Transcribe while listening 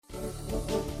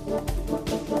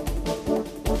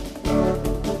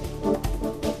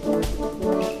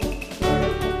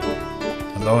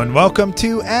and welcome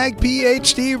to Ag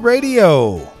PhD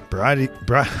Radio,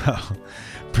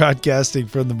 broadcasting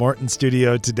from the Morton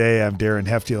studio today. I'm Darren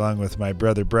Hefty along with my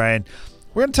brother Brian.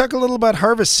 We're going to talk a little about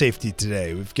harvest safety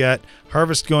today. We've got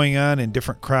harvest going on in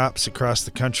different crops across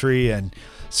the country, and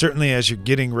certainly as you're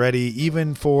getting ready,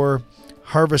 even for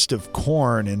harvest of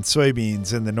corn and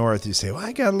soybeans in the north, you say, well,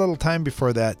 I got a little time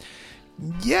before that.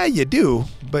 Yeah, you do,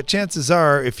 but chances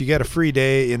are if you got a free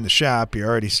day in the shop, you're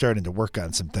already starting to work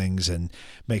on some things and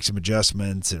make some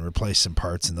adjustments and replace some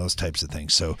parts and those types of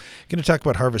things. So going to talk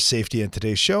about harvest safety on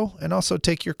today's show and also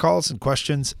take your calls and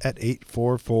questions at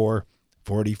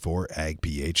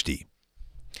 844-44-AG-PHD.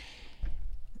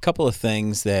 A couple of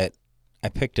things that I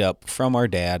picked up from our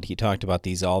dad. He talked about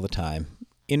these all the time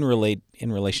in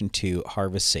relation to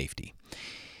harvest safety.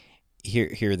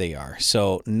 Here they are.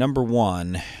 So number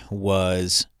one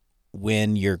was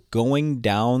when you're going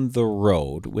down the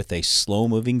road with a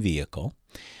slow-moving vehicle,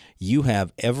 you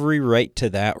have every right to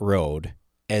that road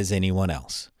as anyone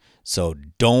else. So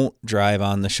don't drive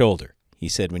on the shoulder. He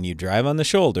said when you drive on the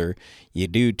shoulder, you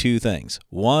do two things.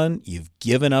 One, you've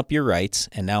given up your rights,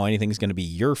 and now anything's going to be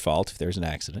your fault if there's an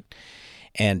accident.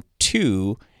 And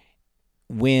two,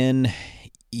 when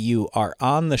you are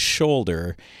on the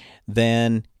shoulder,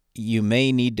 then you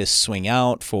may need to swing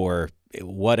out for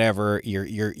whatever.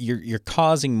 You're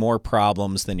causing more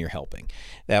problems than you're helping.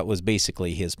 That was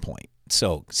basically his point.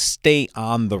 So stay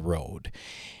on the road.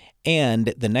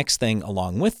 And the next thing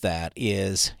along with that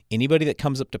is anybody that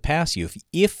comes up to pass you,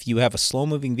 if you have a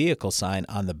slow-moving vehicle sign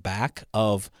on the back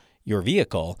of your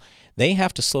vehicle, they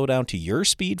have to slow down to your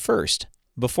speed first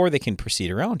before they can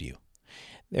proceed around you.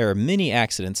 There are many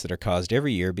accidents that are caused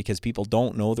every year because people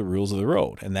don't know the rules of the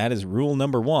road, and that is rule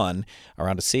number one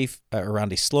around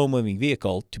a slow-moving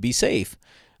vehicle. To be safe,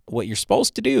 what you're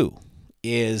supposed to do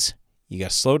is you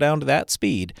got to slow down to that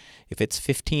speed. If it's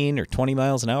 15 or 20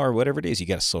 miles an hour, or whatever it is, you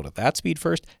got to slow to that speed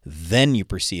first, then you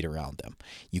proceed around them.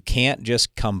 You can't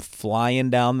just come flying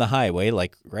down the highway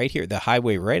like right here, the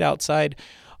highway right outside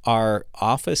our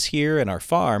office here and our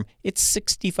farm. It's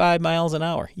 65 miles an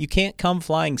hour. You can't come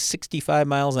flying 65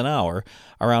 miles an hour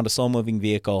around a slow-moving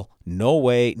vehicle. No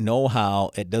way, no how.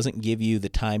 It doesn't give you the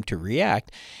time to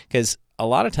react because a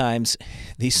lot of times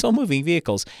these slow-moving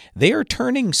vehicles, they are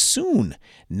turning soon,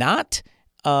 not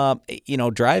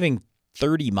driving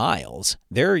 30 miles.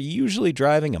 They're usually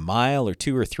driving a mile or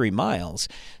 2 or 3 miles.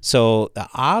 So the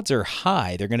odds are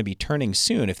high they're going to be turning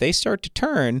soon. If they start to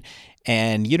turn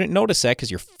and you didn't notice that because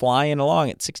you're flying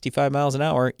along at 65 miles an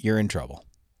hour, you're in trouble.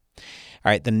 All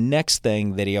right, the next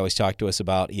thing that he always talked to us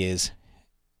about is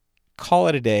call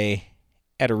it a day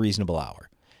at a reasonable hour.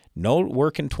 No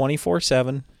working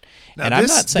 24/7. Now, and I'm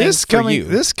not saying this you.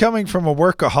 This coming from a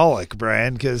workaholic,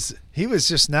 Brian, because he was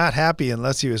just not happy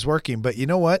unless he was working. But you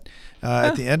know what?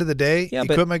 At the end of the day,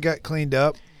 equipment got cleaned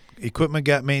up. Equipment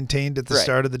got maintained at the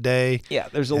start of the day. Yeah,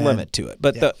 there's a limit to it.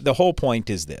 But the whole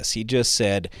point is this. He just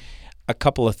said a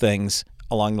couple of things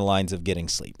along the lines of getting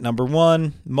sleep. Number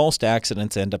one, most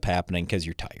accidents end up happening because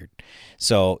you're tired.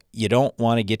 So you don't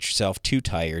want to get yourself too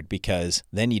tired because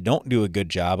then you don't do a good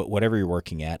job at whatever you're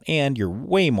working at, and you're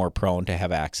way more prone to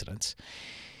have accidents.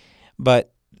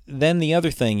 But then the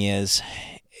other thing is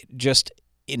just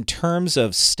in terms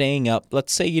of staying up,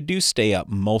 let's say you do stay up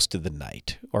most of the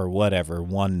night or whatever,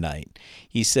 one night.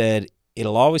 He said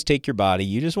it'll always take your body,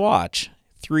 you just watch,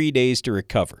 3 days to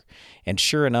recover. And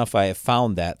sure enough, I have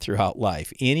found that throughout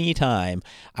life. Anytime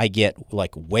I get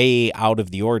like way out of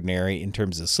the ordinary in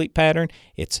terms of sleep pattern,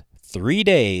 it's 3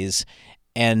 days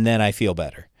and then I feel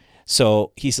better.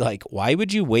 So he's like, why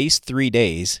would you waste 3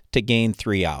 days to gain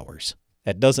 3 hours?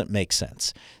 That doesn't make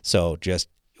sense. So just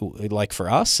like for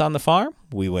us on the farm,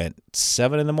 we went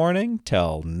 7 in the morning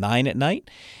till 9 at night.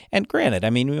 And granted, I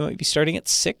mean, we might be starting at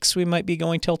 6. We might be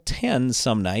going till 10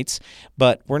 some nights,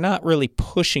 but we're not really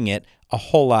pushing it a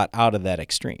whole lot out of that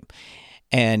extreme.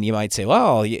 And you might say,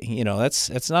 well,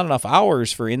 that's not enough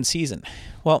hours for in season.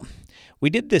 Well,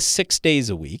 we did this 6 days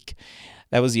a week.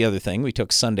 That was the other thing. We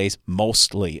took Sundays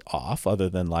mostly off, other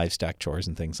than livestock chores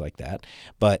and things like that.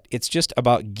 But it's just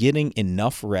about getting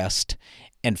enough rest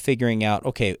and figuring out,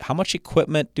 okay, how much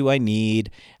equipment do I need?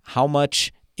 How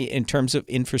much in terms of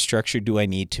infrastructure do I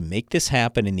need to make this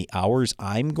happen in the hours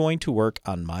I'm going to work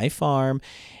on my farm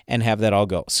and have that all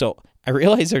go? So I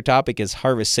realize our topic is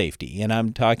harvest safety, and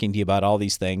I'm talking to you about all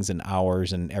these things and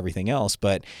hours and everything else,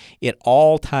 but it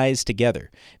all ties together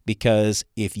because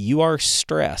if you are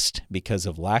stressed because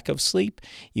of lack of sleep,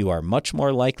 you are much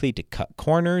more likely to cut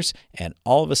corners, and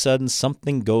all of a sudden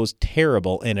something goes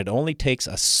terrible, and it only takes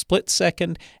a split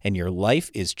second, and your life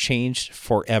is changed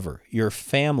forever. Your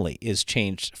family is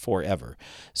changed forever.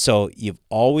 So you've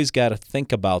always got to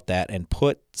think about that and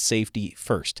put safety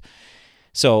first.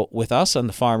 So with us on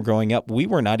the farm growing up, we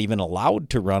were not even allowed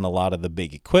to run a lot of the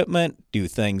big equipment, do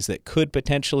things that could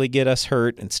potentially get us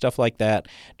hurt and stuff like that,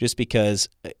 just because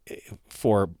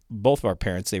for both of our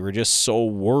parents, they were just so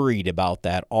worried about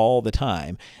that all the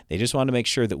time. They just wanted to make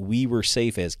sure that we were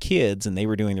safe as kids and they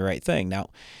were doing the right thing. Now,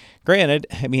 granted,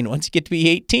 I mean, once you get to be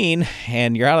 18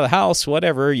 and you're out of the house,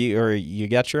 whatever, you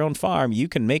got your own farm, you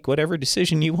can make whatever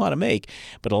decision you want to make,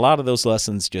 but a lot of those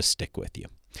lessons just stick with you.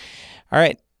 All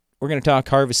right. We're going to talk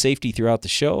harvest safety throughout the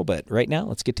show, but right now,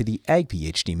 let's get to the Ag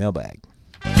PhD mailbag.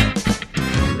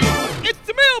 It's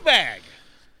the mailbag!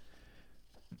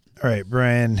 All right,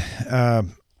 Brian.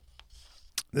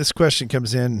 This question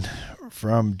comes in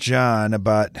from John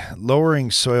about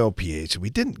lowering soil pH. We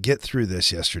didn't get through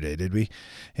this yesterday, did we?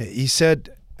 He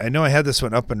said, I know I had this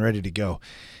one up and ready to go.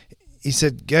 He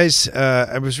said, guys,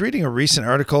 I was reading a recent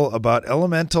article about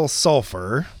elemental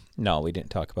sulfur. No, we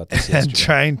didn't talk about this yesterday. And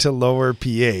trying to lower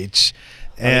pH.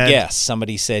 And yes,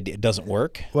 somebody said it doesn't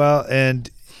work. Well, and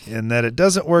that it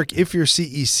doesn't work if your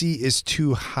CEC is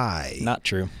too high. Not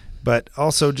true. But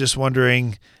also just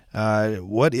wondering,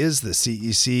 what is the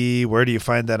CEC? Where do you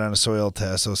find that on a soil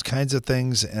test? Those kinds of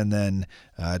things. And then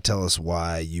tell us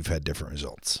why you've had different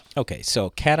results. Okay, so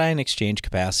cation exchange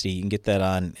capacity, you can get that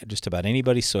on just about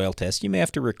anybody's soil test. You may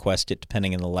have to request it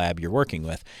depending on the lab you're working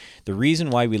with. The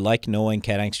reason why we like knowing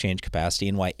cation exchange capacity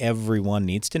and why everyone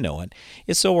needs to know it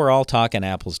is so we're all talking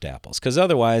apples to apples. Because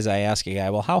otherwise I ask a guy,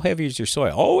 well, how heavy is your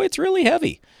soil? Oh, it's really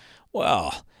heavy.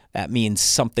 Well, that means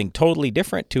something totally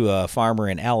different to a farmer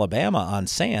in Alabama on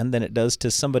sand than it does to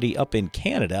somebody up in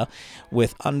Canada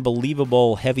with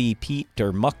unbelievable heavy peat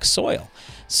or muck soil.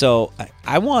 So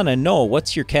I want to know,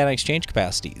 what's your cation exchange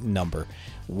capacity number?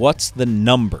 What's the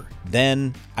number?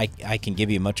 Then I can give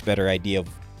you a much better idea of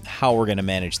how we're going to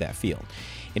manage that field.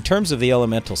 In terms of the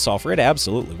elemental sulfur, it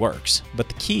absolutely works. But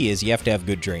the key is you have to have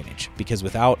good drainage, because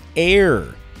without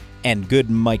air and good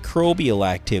microbial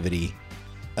activity,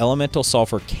 elemental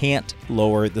sulfur can't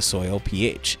lower the soil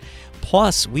pH.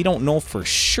 Plus, we don't know for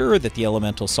sure that the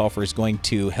elemental sulfur is going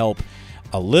to help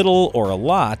a little or a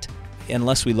lot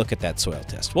unless we look at that soil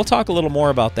test. We'll talk a little more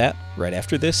about that right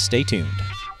after this. Stay tuned.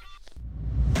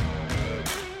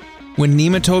 When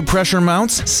nematode pressure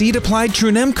mounts, seed-applied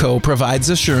Trunemco provides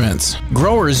assurance.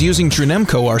 Growers using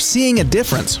Trunemco are seeing a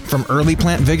difference, from early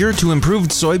plant vigor to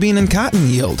improved soybean and cotton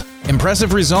yield.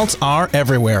 Impressive results are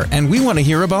everywhere, and we want to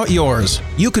hear about yours.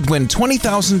 You could win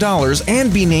 $20,000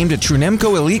 and be named a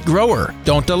Trunemco Elite Grower.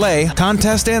 Don't delay.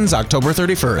 Contest ends October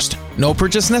 31st. No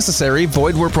purchase necessary.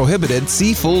 Void where prohibited.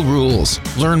 See full rules.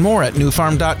 Learn more at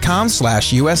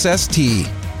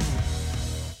newfarm.com/USST.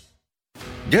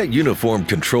 Get uniform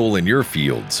control in your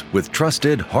fields with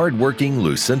trusted, hard-working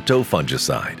Lucento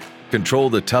fungicide. Control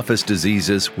the toughest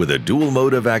diseases with a dual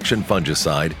mode of action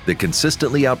fungicide that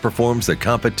consistently outperforms the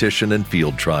competition in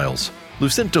field trials.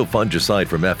 Lucento fungicide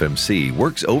from FMC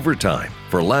works overtime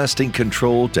for lasting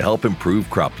control to help improve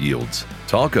crop yields.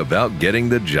 Talk about getting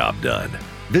the job done.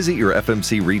 Visit your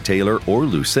FMC retailer or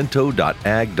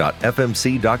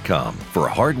lucento.ag.fmc.com for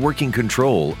hard-working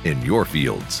control in your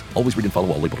fields. Always read and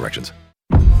follow all label directions.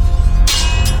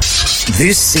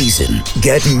 This season,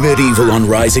 get medieval on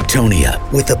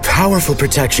Rhizoctonia with the powerful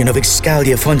protection of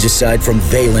Excalia fungicide from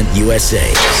Valent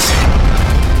USA.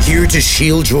 Here to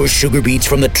shield your sugar beets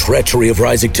from the treachery of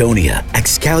Rhizoctonia,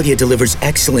 Excalia delivers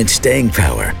excellent staying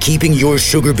power, keeping your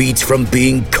sugar beets from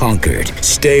being conquered.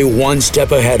 Stay one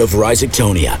step ahead of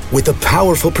Rhizoctonia with the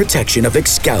powerful protection of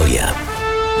Excalia.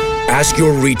 Ask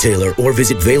your retailer or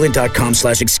visit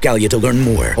valent.com/Excalia to learn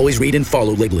more. Always read and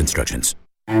follow label instructions.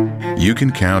 You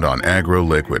can count on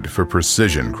AgroLiquid for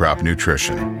precision crop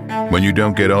nutrition. When you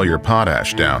don't get all your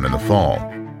potash down in the fall,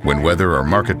 when weather or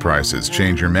market prices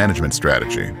change your management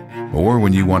strategy, or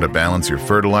when you want to balance your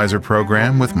fertilizer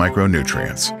program with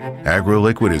micronutrients,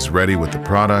 AgroLiquid is ready with the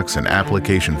products and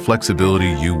application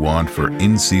flexibility you want for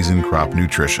in-season crop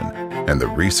nutrition and the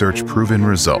research-proven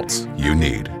results you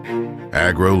need.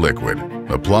 AgroLiquid.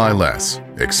 Apply less.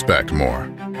 Expect more.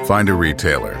 Find a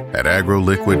retailer at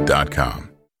agroliquid.com.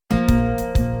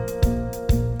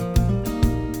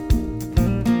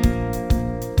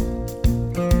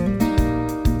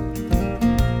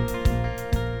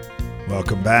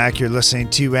 Welcome Welcome back. You're listening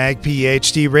to Ag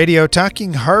PhD Radio,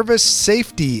 talking harvest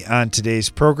safety on today's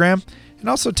program, and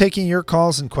also taking your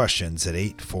calls and questions at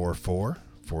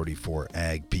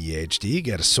 844-44-AG-PhD.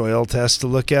 Got a soil test to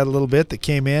look at a little bit that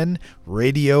came in.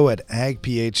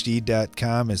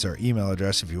 radio@agphd.com is our email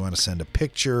address if you want to send a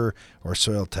picture or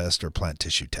soil test or plant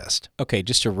tissue test. Okay,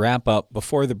 just to wrap up,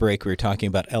 before the break, we were talking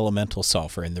about elemental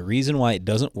sulfur, and the reason why it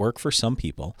doesn't work for some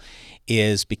people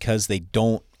is because they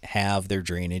don't have their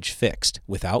drainage fixed.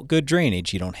 Without good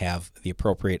drainage, you don't have the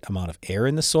appropriate amount of air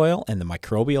in the soil, and the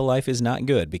microbial life is not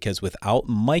good, because without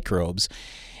microbes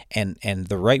and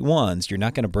the right ones, you're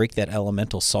not going to break that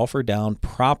elemental sulfur down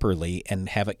properly and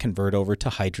have it convert over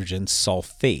to hydrogen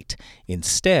sulfate.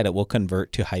 Instead, it will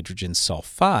convert to hydrogen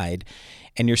sulfide,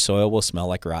 and your soil will smell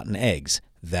like rotten eggs.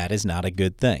 That is not a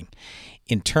good thing.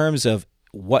 In terms of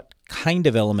what kind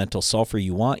of elemental sulfur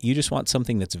you just want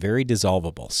something that's very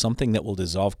dissolvable, something that will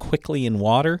dissolve quickly in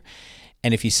water.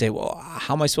 And if you say, well,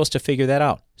 how am I supposed to figure that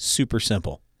out? Super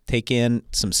simple. Take in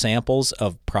some samples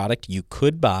of product you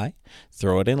could buy,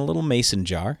 throw it in a little mason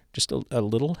jar, just a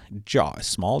little jar, a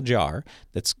small jar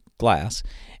that's glass,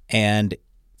 and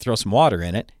throw some water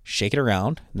in it, shake it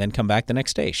around, then come back the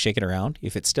next day, shake it around.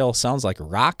 If it still sounds like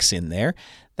rocks in there,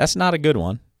 that's not a good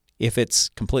one. If it's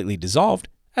completely dissolved,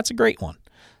 that's a great one.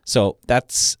 So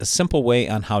that's a simple way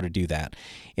on how to do that.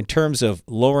 In terms of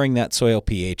lowering that soil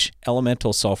pH,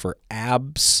 elemental sulfur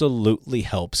absolutely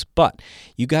helps, but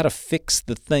you got to fix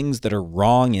the things that are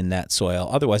wrong in that soil.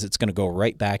 Otherwise, it's going to go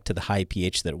right back to the high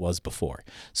pH that it was before.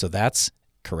 So that's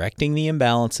correcting the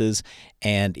imbalances.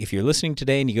 And if you're listening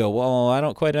today and you go, well, I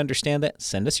don't quite understand that,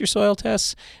 send us your soil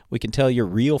tests. We can tell you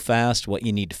real fast what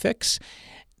you need to fix.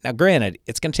 Now, granted,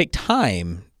 it's going to take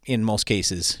time in most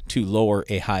cases to lower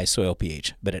a high soil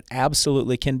pH, but it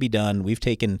absolutely can be done. We've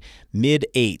taken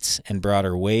mid-8s and brought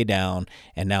her way down,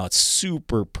 and now it's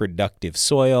super productive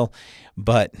soil,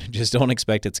 but just don't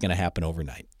expect it's going to happen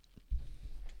overnight.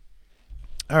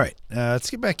 All right, let's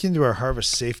get back into our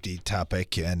harvest safety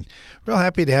topic, and real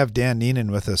happy to have Dan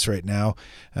Neenan with us right now,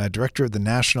 Director of the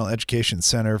National Education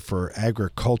Center for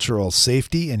Agricultural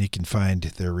Safety, and you can find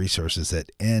their resources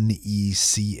at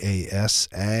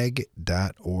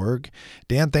necasag.org.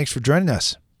 Dan, thanks for joining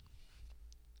us.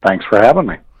 Thanks for having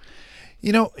me.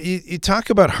 You know, you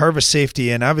talk about harvest safety,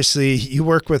 and obviously you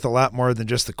work with a lot more than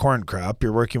just the corn crop.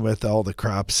 You're working with all the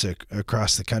crops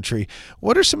across the country.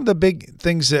 What are some of the big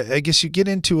things that I guess you get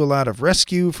into? A lot of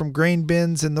rescue from grain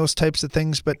bins and those types of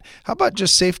things, but how about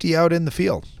just safety out in the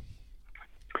field?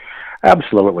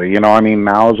 Absolutely.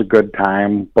 Now is a good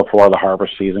time before the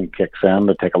harvest season kicks in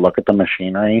to take a look at the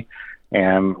machinery.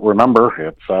 And remember,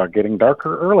 it's getting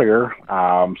darker earlier,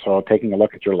 so taking a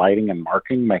look at your lighting and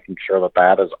marking, making sure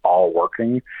that is all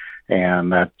working, and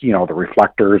that, the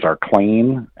reflectors are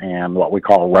clean and what we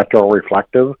call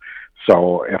retroreflective.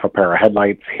 So if a pair of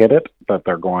headlights hit it, that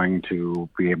they're going to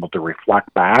be able to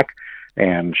reflect back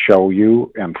and show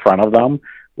you in front of them.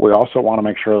 We also want to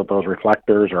make sure that those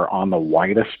reflectors are on the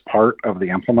widest part of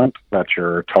the implement that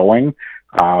you're towing.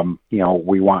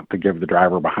 We want to give the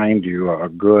driver behind you a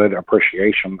good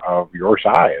appreciation of your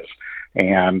size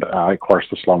and, of course,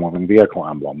 the slow-moving vehicle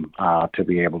emblem to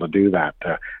be able to do that,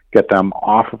 to get them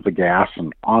off of the gas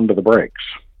and onto the brakes.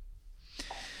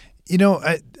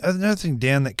 Another thing,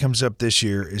 Dan, that comes up this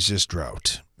year is just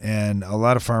drought. And a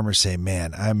lot of farmers say,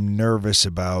 man, I'm nervous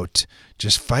about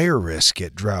just fire risk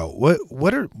at drought.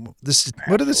 What are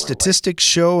the statistics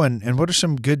show, and what are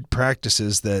some good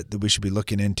practices that we should be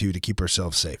looking into to keep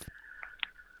ourselves safe?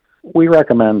 We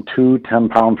recommend 2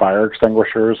 10-pound fire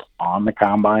extinguishers on the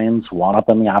combines, one up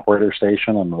in the operator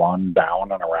station and one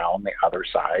down and around the other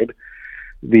side.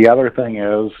 The other thing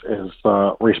is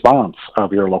the response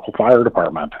of your local fire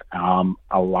department.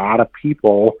 A lot of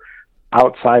people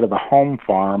outside of the home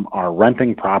farm are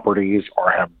renting properties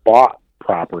or have bought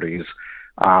properties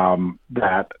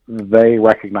that they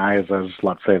recognize as,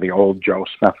 let's say, the old Joe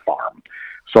Smith farm.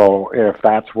 So if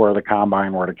that's where the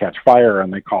combine were to catch fire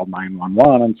and they called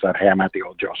 911 and said, hey, I'm at the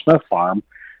old Joe Smith farm,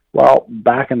 well,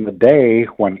 back in the day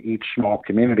when each small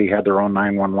community had their own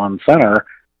 911 center,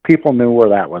 people knew where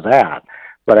that was at.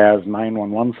 But as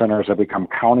 911 centers have become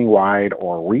countywide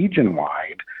or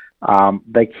region-wide,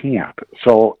 they can't.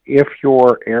 So if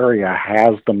your area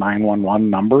has the 911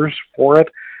 numbers for it,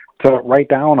 to write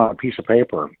down on a piece of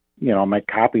paper, make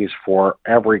copies for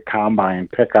every combine,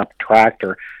 pickup,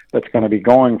 tractor that's going to be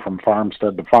going from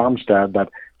farmstead to farmstead, that,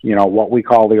 what we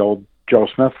call the old Joe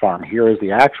Smith farm. Here is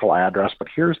the actual address, but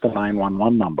here's the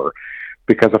 911 number.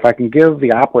 Because if I can give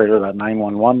the operator that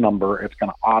 911 number, it's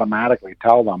going to automatically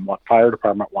tell them what fire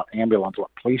department, what ambulance, what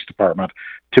police department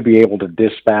to be able to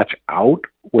dispatch out,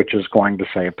 which is going to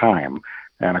save time.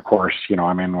 And of course,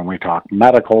 when we talk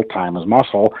medical, time is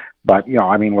muscle, but,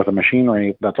 with a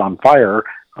machinery that's on fire,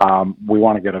 we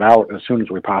want to get it out as soon as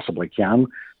we possibly can.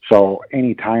 So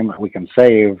any time that we can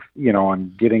save,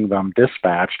 and getting them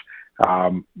dispatched,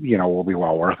 will be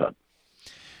well worth it.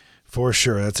 For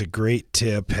sure. That's a great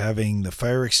tip, having the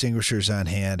fire extinguishers on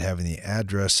hand, having the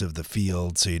address of the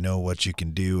field so you know what you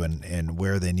can do and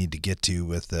where they need to get to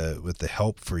with the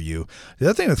help for you. The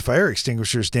other thing with fire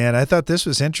extinguishers, Dan, I thought this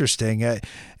was interesting.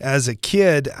 As a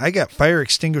kid, I got fire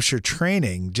extinguisher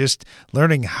training, just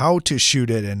learning how to shoot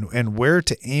it and where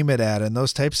to aim it at and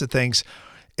those types of things.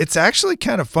 It's actually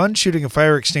kind of fun shooting a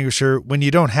fire extinguisher when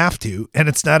you don't have to, and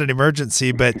it's not an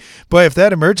emergency. But boy, if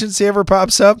that emergency ever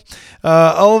pops up,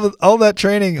 all that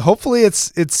training, hopefully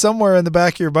it's somewhere in the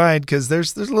back of your mind, because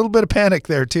there's a little bit of panic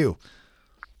there too.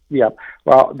 Yep.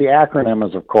 Well, the acronym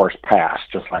is, of course, PASS,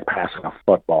 just like passing a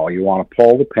football. You want to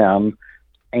pull the pin,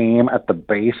 aim at the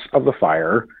base of the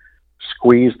fire,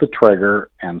 squeeze the trigger,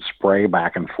 and spray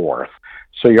back and forth.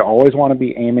 So you always want to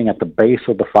be aiming at the base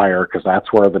of the fire, because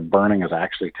that's where the burning is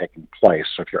actually taking place.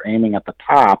 So if you're aiming at the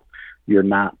top, you're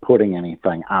not putting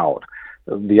anything out.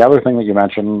 The other thing that you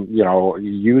mentioned,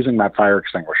 using that fire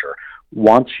extinguisher.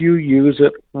 Once you use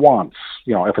it once,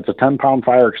 if it's a 10-pound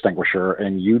fire extinguisher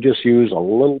and you just use a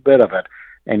little bit of it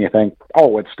and you think,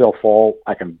 oh, it's still full,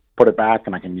 I can put it back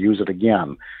and I can use it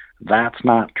again. That's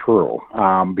not true,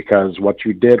 because what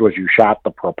you did was you shot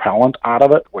the propellant out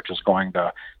of it, which is going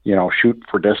to, shoot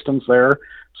for distance there.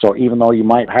 So even though you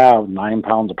might have 9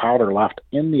 pounds of powder left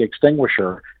in the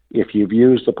extinguisher, if you've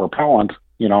used the propellant,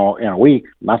 in a week,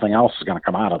 nothing else is going to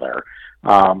come out of there.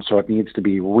 So it needs to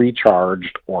be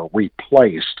recharged or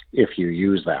replaced if you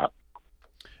use that.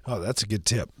 Oh, that's a good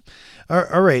tip.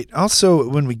 All right. Also,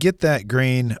 when we get that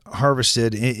grain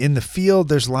harvested in the field,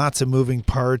 there's lots of moving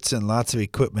parts and lots of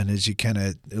equipment, as you kind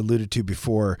of alluded to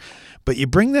before. But you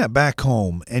bring that back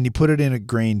home and you put it in a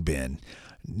grain bin.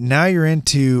 Now you're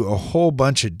into a whole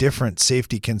bunch of different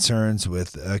safety concerns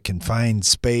with confined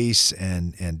space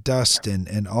and dust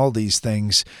and all these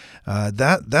things.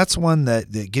 That's one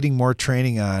that getting more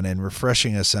training on and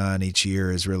refreshing us on each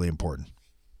year is really important.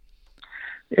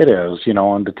 It is,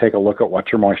 and to take a look at what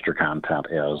your moisture content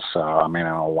is. In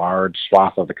a large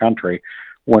swath of the country,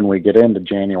 when we get into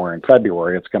January and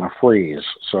February, it's going to freeze.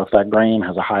 So if that grain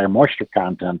has a high moisture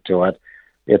content to it,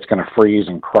 it's going to freeze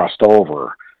and crust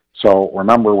over. So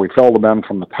remember, we fill the bin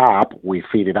from the top, we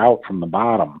feed it out from the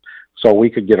bottom. So we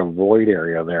could get a void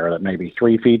area there that may be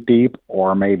 3 feet deep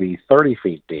or maybe 30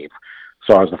 feet deep.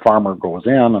 So as the farmer goes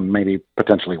in and maybe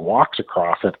potentially walks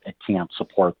across it, it can't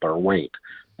support their weight.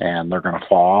 And they're going to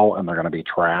fall and they're going to be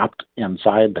trapped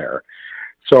inside there.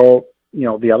 So,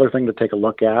 the other thing to take a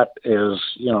look at is,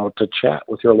 to chat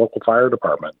with your local fire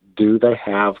department. Do they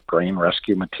have grain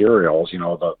rescue materials,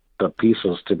 the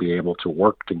pieces to be able to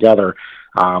work together,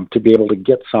 to be able to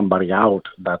get somebody out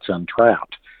that's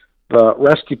entrapped? The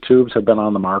rescue tubes have been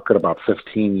on the market about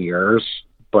 15 years,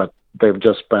 but they've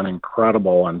just been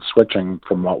incredible in switching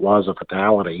from what was a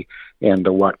fatality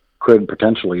into what could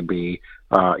potentially be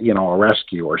a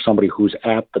rescue or somebody who's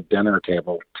at the dinner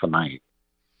table tonight.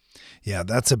 Yeah,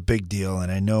 that's a big deal.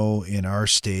 And I know in our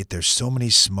state, there's so many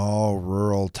small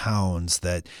rural towns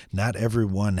that not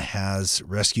everyone has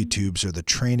rescue tubes or the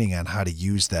training on how to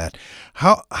use that.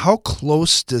 How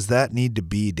close does that need to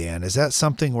be, Dan? Is that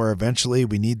something where eventually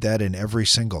we need that in every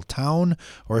single town?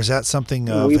 Or is that something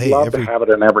of, We'd love to have it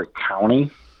in every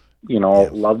county.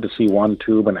 Love to see one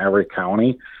tube in every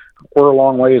county. We're a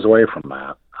long ways away from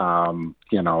that.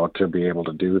 To be able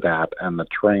to do that and the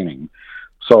training.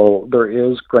 So there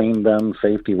is Grain Bin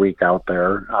Safety Week out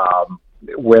there.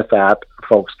 With that,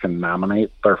 folks can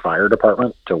nominate their fire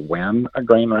department to win a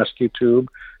grain rescue tube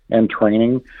and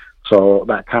training. So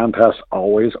that contest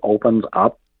always opens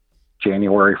up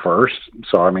January 1st.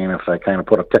 So, if they kind of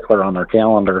put a tickler on their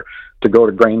calendar to go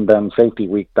to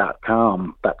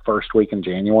grainbinsafetyweek.com that first week in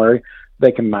January,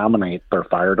 they can nominate their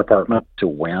fire department to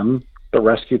win the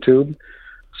rescue tube.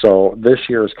 So this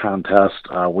year's contest,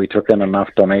 we took in enough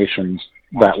donations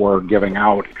that we're giving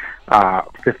out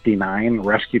 59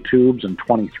 rescue tubes in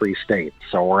 23 states.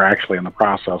 So we're actually in the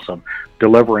process of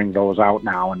delivering those out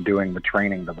now and doing the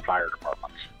training to the fire departments.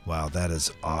 Wow, that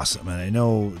is awesome. And I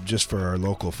know just for our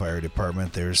local fire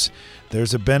department, there's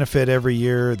a benefit every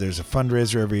year. There's a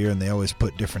fundraiser every year, and they always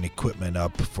put different equipment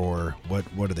up for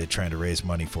what are they trying to raise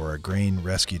money for. A grain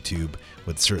rescue tube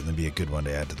would certainly be a good one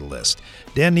to add to the list.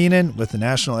 Dan Neenan with the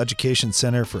National Education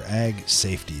Center for Ag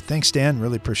Safety. Thanks, Dan.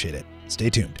 Really appreciate it. Stay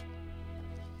tuned.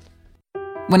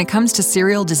 When it comes to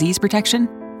cereal disease protection,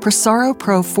 Prosaro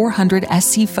Pro 400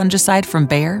 SC fungicide from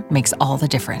Bayer makes all the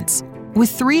difference. With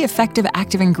 3 effective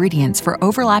active ingredients for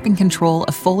overlapping control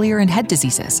of foliar and head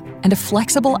diseases, and a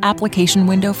flexible application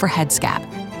window for head scab,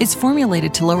 it's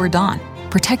formulated to lower DON,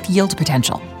 protect yield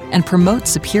potential, and promote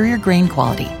superior grain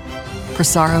quality.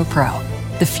 Prosaro Pro.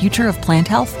 The future of plant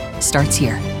health starts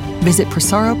here. Visit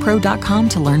prosaropro.com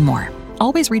to learn more.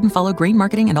 Always read and follow grain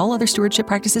marketing and all other stewardship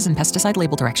practices and pesticide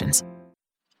label directions.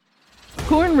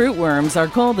 Corn rootworms are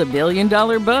called the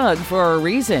billion-dollar bug for a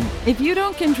reason. If you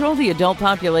don't control the adult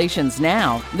populations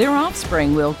now, their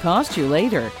offspring will cost you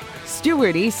later.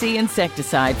 Stewart EC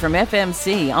insecticide from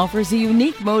FMC offers a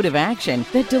unique mode of action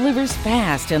that delivers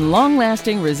fast and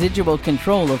long-lasting residual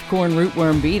control of corn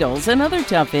rootworm beetles and other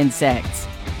tough insects.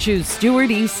 Choose Stewart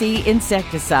EC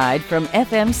insecticide from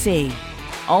FMC.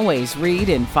 Always read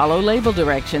and follow label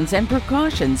directions and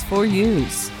precautions for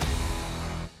use.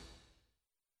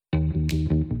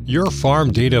 Your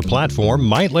farm data platform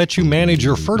might let you manage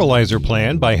your fertilizer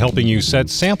plan by helping you set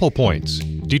sample points,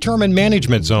 determine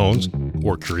management zones,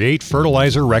 or create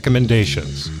fertilizer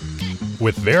recommendations.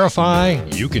 With Verify,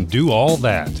 you can do all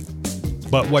that.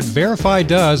 But what Verify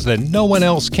does that no one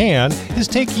else can is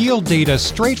take yield data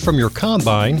straight from your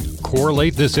combine,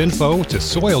 correlate this info to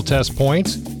soil test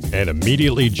points, and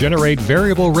immediately generate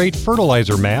variable rate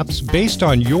fertilizer maps based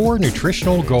on your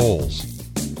nutritional goals.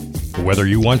 Whether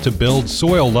you want to build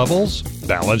soil levels,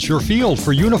 balance your field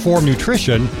for uniform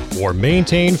nutrition, or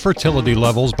maintain fertility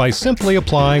levels by simply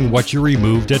applying what you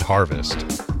removed at harvest.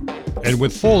 And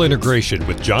with full integration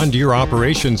with John Deere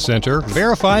Operations Center,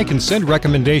 Verify can send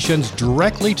recommendations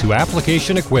directly to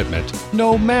application equipment,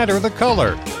 no matter the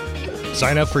color.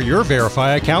 Sign up for your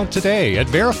Verify account today at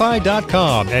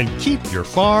verify.com and keep your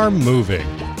farm moving.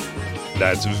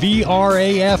 That's VRAFY.com.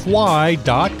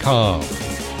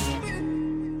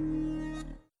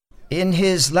 In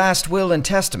his last will and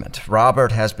testament,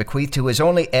 Robert has bequeathed to his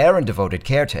only heir and devoted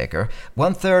caretaker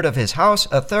 1/3 of his house,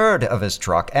 1/3 of his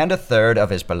truck, and 1/3 of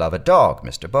his beloved dog,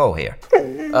 Mr. Bo here.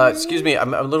 Excuse me,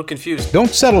 I'm a little confused. Don't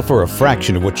settle for a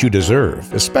fraction of what you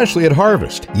deserve, especially at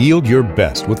harvest. Yield your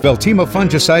best with Veltima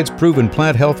fungicide's proven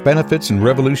plant health benefits and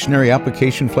revolutionary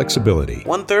application flexibility.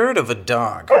 1/3 of a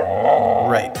dog.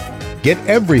 Right. Get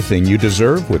everything you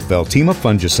deserve with Veltima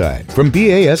fungicide. From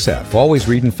BASF, always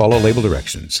read and follow label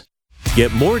directions.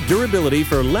 Get more durability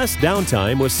for less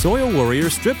downtime with Soil Warrior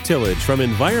strip tillage from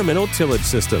Environmental Tillage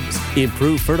Systems.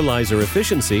 Improve fertilizer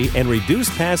efficiency and reduce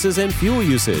passes and fuel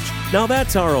usage. Now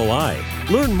that's ROI.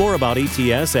 Learn more about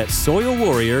ETS at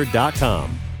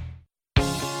soilwarrior.com.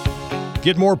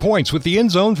 Get more points with the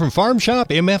End Zone from Farm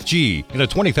Shop MFG. In a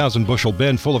 20,000 bushel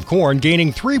bin full of corn,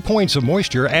 gaining 3 points of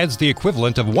moisture adds the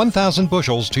equivalent of 1,000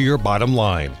 bushels to your bottom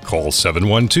line. Call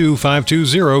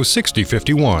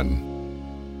 712-520-6051.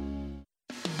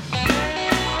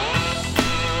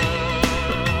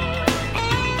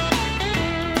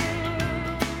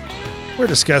 We're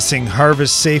discussing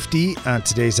harvest safety on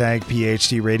today's Ag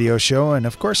PhD radio show, and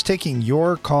of course taking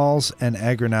your calls and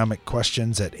agronomic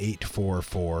questions at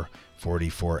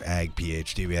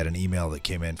 844-44-AG-PhD. We had an email that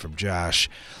came in from Josh.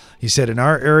 He said, in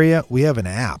our area, we have an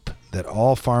app that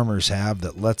all farmers have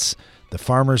that lets the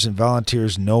farmers and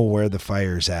volunteers know where the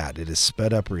fire's at. It has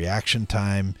sped up reaction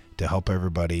time to help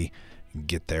everybody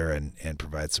get there and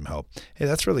provide some help. Hey,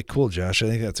 that's really cool, Josh. I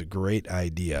think that's a great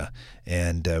idea.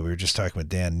 And we were just talking with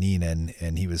Dan Neenan,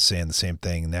 and he was saying the same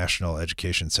thing, National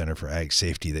Education Center for Ag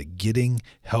Safety, that getting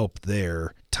help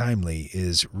there timely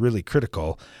is really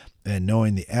critical. And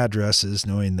knowing the addresses,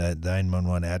 knowing the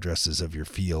 911 addresses of your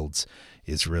fields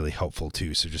is really helpful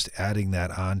too. So just adding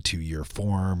that onto your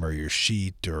form or your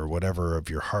sheet or whatever of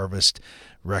your harvest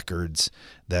records,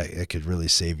 that it could really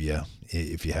save you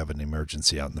if you have an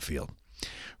emergency out in the field.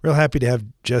 Real happy to have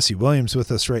Jesse Williams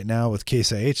with us right now with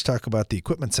Case IH, talk about the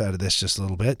equipment side of this just a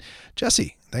little bit.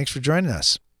 Jesse, thanks for joining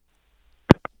us.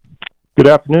 Good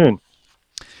afternoon.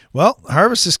 Well,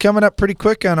 harvest is coming up pretty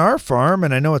quick on our farm,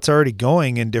 and I know it's already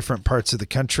going in different parts of the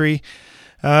country.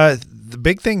 The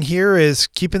big thing here is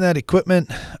keeping that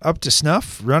equipment up to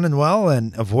snuff, running well,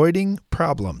 and avoiding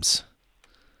problems.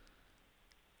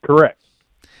 Correct.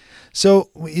 So,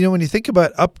 when you think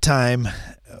about uptime,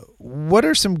 what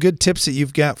are some good tips that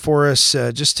you've got for us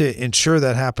just to ensure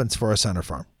that happens for us on our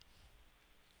farm?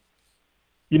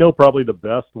 Probably the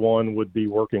best one would be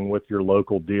working with your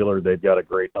local dealer. They've got a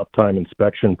great uptime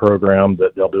inspection program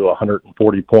that they'll do a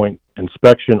 140-point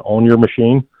inspection on your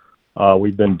machine.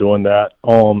 We've been doing that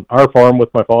on our farm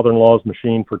with my father-in-law's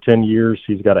machine for 10 years.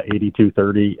 He's got an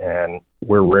 8230, and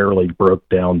we're rarely broke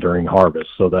down during harvest.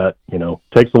 So that,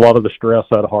 takes a lot of the stress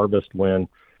out of harvest when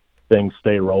things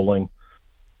stay rolling.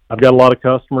 I've got a lot of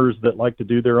customers that like to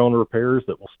do their own repairs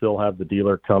that will still have the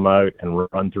dealer come out and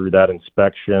run through that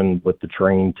inspection with the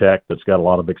trained tech that's got a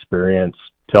lot of experience,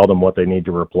 tell them what they need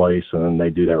to replace, and then they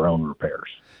do their own repairs.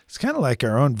 It's kind of like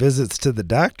our own visits to the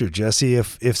doctor, Jesse.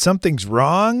 If something's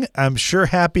wrong, I'm sure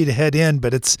happy to head in,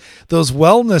 but it's those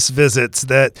wellness visits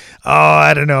that,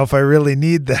 I don't know if I really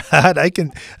need that. I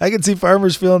can see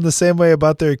farmers feeling the same way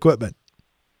about their equipment.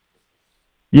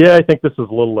 Yeah, I think this is a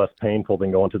little less painful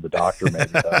than going to the doctor,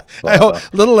 maybe. But, I hope,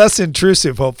 a little less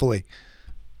intrusive, hopefully.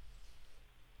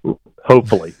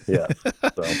 Hopefully, yeah.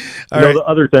 So, the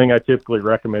other thing I typically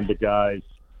recommend to guys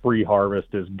pre-harvest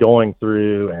is going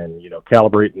through and,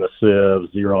 calibrating the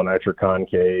sieves, zero nitric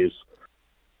concaves,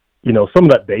 some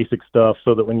of that basic stuff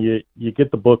so that when you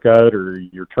get the book out or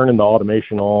you're turning the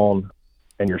automation on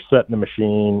and you're setting the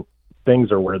machine, things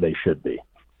are where they should be.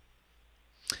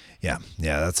 Yeah,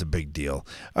 that's a big deal.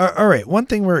 All right, one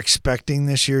thing we're expecting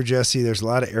this year, Jesse, there's a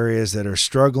lot of areas that are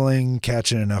struggling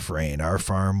catching enough rain. Our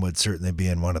farm would certainly be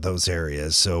in one of those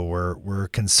areas, so we're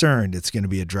concerned it's going to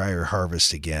be a drier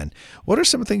harvest again. What are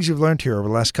some things you've learned here over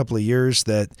the last couple of years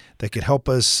that could help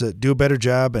us do a better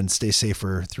job and stay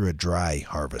safer through a dry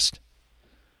harvest?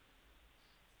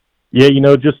 Yeah,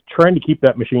 just trying to keep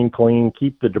that machine clean,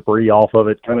 keep the debris off of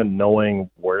it, kind of knowing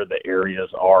where the areas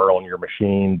are on your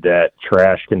machine that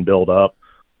trash can build up.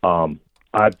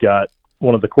 I've got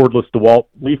one of the cordless DeWalt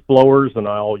leaf blowers, and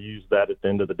I'll use that at the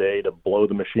end of the day to blow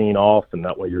the machine off, and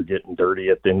that way you're getting dirty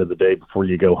at the end of the day before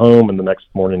you go home, and the next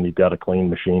morning you've got a clean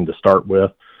machine to start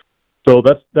with. So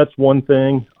that's one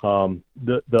thing.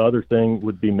 The other thing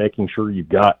would be making sure you've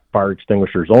got fire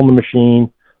extinguishers on the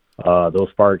machine. Those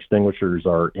fire extinguishers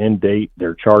are in date,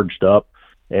 they're charged up.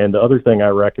 And the other thing I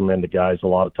recommend to guys a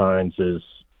lot of times is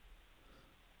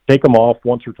take them off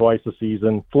once or twice a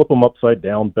season, flip them upside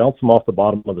down, bounce them off the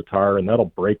bottom of the tire, and that'll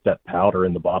break that powder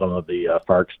in the bottom of the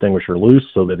fire extinguisher loose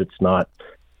so that it's not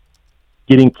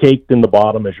getting caked in the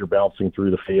bottom as you're bouncing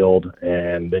through the field,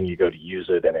 and then you go to use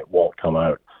it and it won't come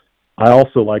out. I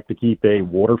also like to keep a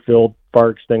water-filled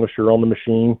fire extinguisher on the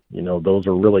machine. Those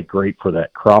are really great for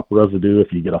that crop residue.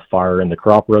 If you get a fire in the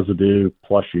crop residue,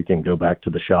 plus you can go back to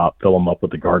the shop, fill them up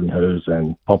with the garden hose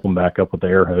and pump them back up with the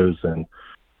air hose and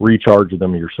recharge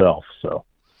them yourself. So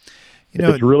if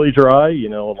it's really dry, a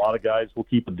lot of guys will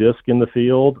keep a disc in the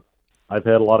field. I've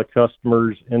had a lot of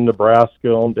customers in Nebraska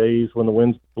on days when the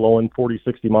wind's blowing 40,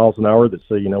 60 miles an hour that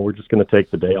say, we're just going to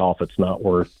take the day off. It's not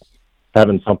worth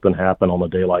having something happen on a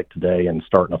day like today and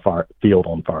starting a field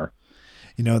on fire.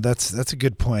 That's a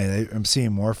good point. I'm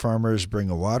seeing more farmers bring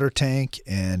a water tank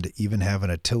and even having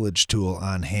a tillage tool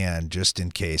on hand just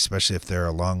in case, especially if they're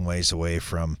a long ways away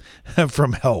from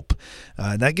help.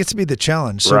 That gets to be the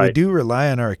challenge. So We do rely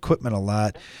on our equipment a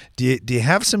lot. Do you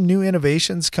have some new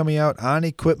innovations coming out on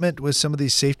equipment with some of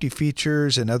these safety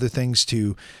features and other things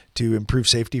to improve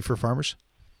safety for farmers?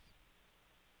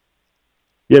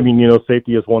 Yeah,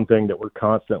 safety is one thing that we're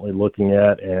constantly looking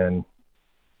at and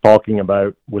talking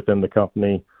about within the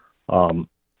company. Trying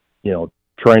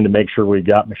to make sure we've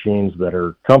got machines that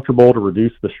are comfortable to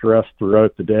reduce the stress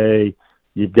throughout the day.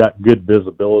 You've got good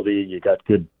visibility. You got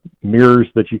good mirrors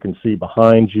that you can see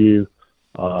behind you.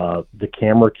 The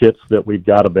camera kits that we've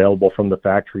got available from the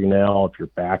factory now, if you're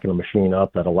backing a machine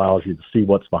up, that allows you to see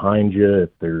what's behind you, if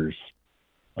there's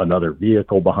another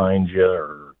vehicle behind you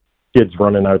or kids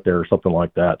running out there or something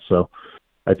like that. So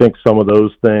I think some of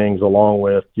those things, along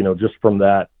with, just from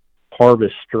that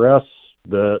harvest stress,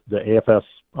 the AFS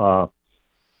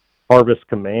harvest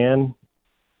command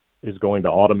is going to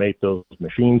automate those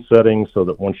machine settings so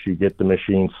that once you get the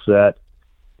machine set,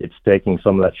 it's taking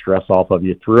some of that stress off of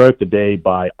you throughout the day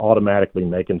by automatically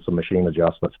making some machine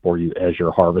adjustments for you as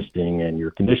you're harvesting and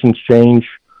your conditions change.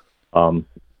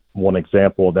 One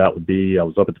example of that would be, I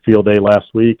was up at the field day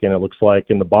last week, and it looks like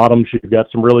in the bottoms you've got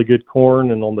some really good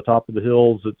corn, and on the top of the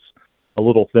hills it's a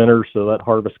little thinner, so that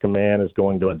harvest command is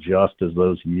going to adjust as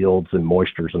those yields and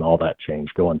moistures and all that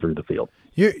change going through the field.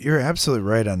 You're absolutely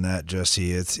right on that,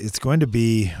 Jesse. It's going to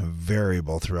be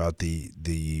variable throughout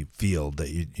the field that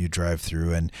you drive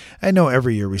through. And I know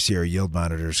every year we see our yield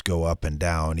monitors go up and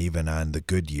down, even on the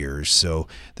good years. So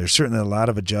there's certainly a lot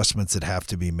of adjustments that have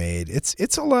to be made.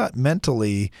 It's a lot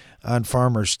mentally on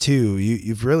farmers too.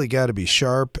 You've really got to be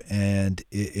sharp, and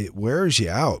it wears you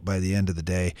out by the end of the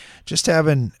day. Just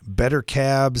having better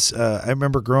cabs. I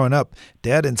remember growing up,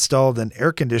 Dad installed an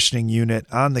air conditioning unit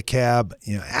on the cab,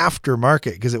 after market,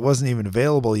 because it wasn't even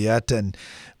available yet. And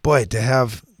boy, to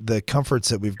have the comforts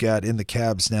that we've got in the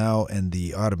cabs now and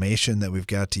the automation that we've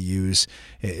got to use,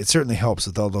 it certainly helps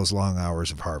with all those long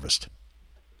hours of harvest.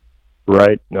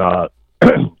 Right.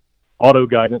 auto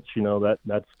guidance,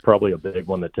 that's probably a big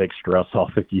one that takes stress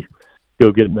off. If you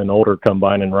go get an older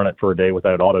combine and run it for a day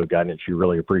without auto guidance, you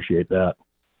really appreciate that.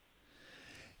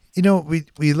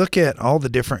 We look at all the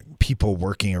different people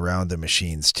working around the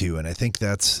machines too, and I think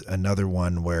that's another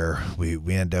one where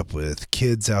we end up with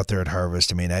kids out there at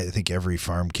harvest. I mean, I think every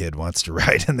farm kid wants to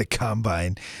ride in the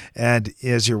combine. And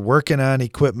as you're working on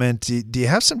equipment, do you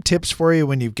have some tips for you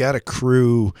when you've got a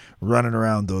crew running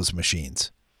around those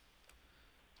machines?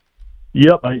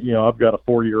 Yep, I've got a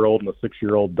 4-year-old and a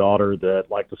 6-year-old daughter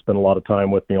that like to spend a lot of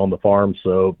time with me on the farm.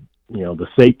 So, the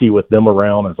safety with them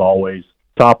around is always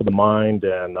top of the mind.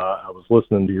 And I was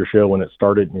listening to your show when it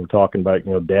started, and you were talking about,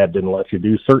 Dad didn't let you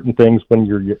do certain things when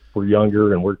we're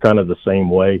younger, and we're kind of the same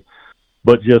way.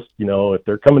 But just, if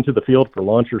they're coming to the field for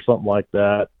lunch or something like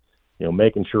that,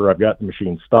 making sure I've got the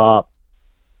machine stopped.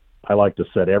 I like to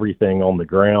set everything on the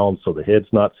ground so the head's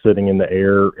not sitting in the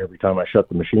air every time I shut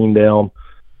the machine down,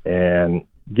 and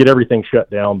get everything shut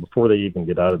down before they even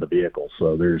get out of the vehicle.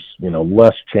 So there's,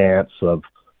 less chance of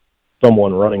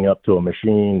someone running up to a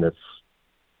machine that's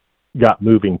got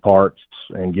moving parts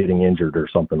and getting injured or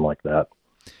something like that.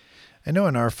 I know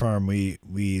in our farm, we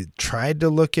tried to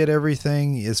look at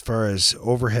everything as far as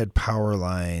overhead power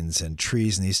lines and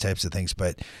trees and these types of things,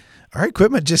 but our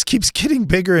equipment just keeps getting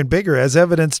bigger and bigger, as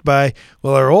evidenced by,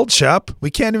 our old shop,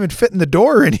 we can't even fit in the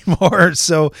door anymore.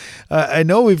 So I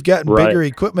know we've gotten bigger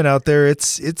equipment out there.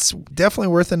 It's definitely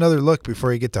worth another look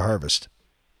before you get to harvest.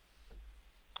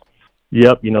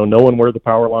 Yep, knowing where the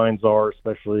power lines are,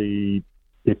 especially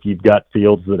if you've got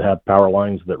fields that have power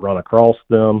lines that run across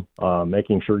them,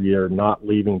 making sure you're not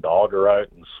leaving the auger out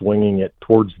and swinging it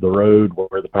towards the road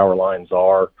where the power lines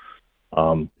are,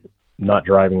 not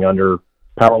driving under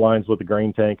power lines with the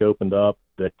grain tank opened up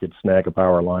that could snag a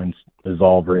power lines is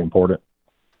all very important.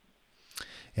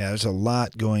 Yeah, there's a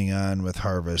lot going on with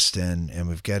harvest, and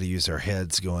we've got to use our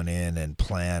heads going in and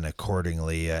plan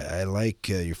accordingly. I like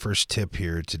your first tip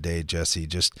here today, Jesse.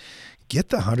 Just get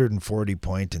the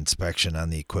 140-point inspection on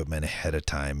the equipment ahead of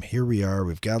time. Here we are.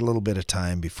 We've got a little bit of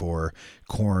time before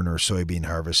corn or soybean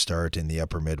harvest start in the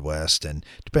upper Midwest. And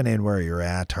depending on where you're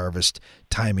at, harvest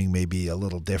timing may be a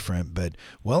little different, but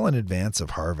well in advance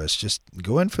of harvest, just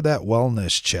go in for that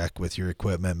wellness check with your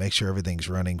equipment. Make sure everything's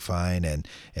running fine and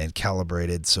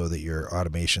calibrated so that your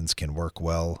automations can work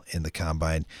well in the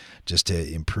combine, just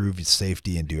to improve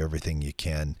safety and do everything you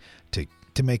can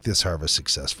to make this harvest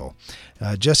successful.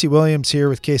 Jesse Williams here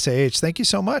with Case IH. Thank you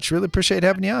so much. Really appreciate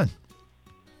having you on.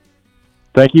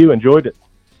 Thank you. Enjoyed it.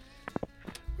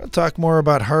 We'll talk more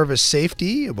about harvest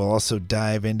safety. We'll also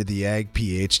dive into the Ag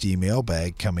PhD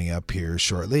mailbag coming up here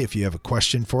shortly. If you have a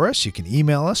question for us, you can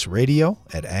email us,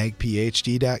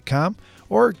 radio@agphd.com,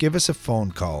 or give us a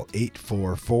phone call,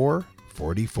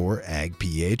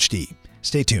 844-44-AG-PHD.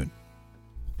 Stay tuned.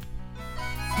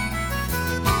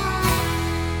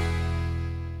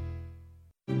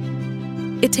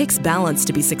 It takes balance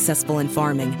to be successful in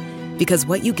farming, because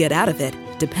what you get out of it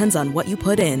depends on what you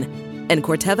put in. And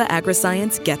Corteva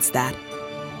Agriscience gets that.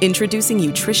 Introducing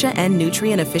Utrisha N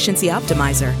Nutrient Efficiency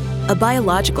Optimizer, a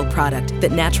biological product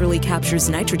that naturally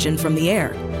captures nitrogen from the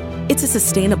air. It's a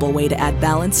sustainable way to add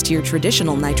balance to your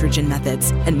traditional nitrogen methods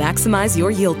and maximize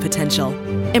your yield potential.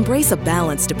 Embrace a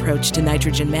balanced approach to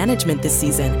nitrogen management this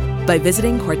season by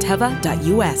visiting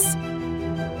corteva.us.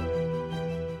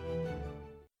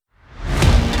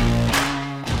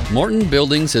 Morton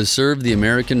Buildings has served the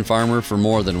American farmer for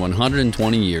more than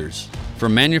 120 years.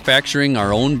 From manufacturing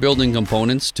our own building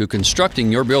components to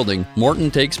constructing your building, Morton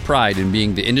takes pride in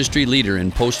being the industry leader in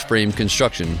post-frame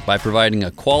construction by providing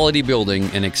a quality building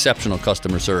and exceptional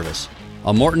customer service.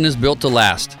 A Morton is built to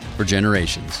last for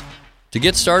generations. To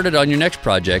get started on your next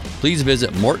project, please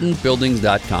visit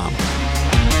mortonbuildings.com.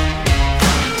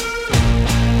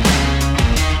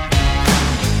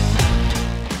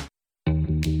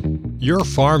 Your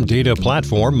farm data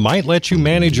platform might let you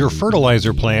manage your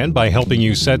fertilizer plan by helping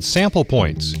you set sample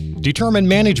points, determine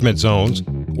management zones,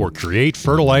 or create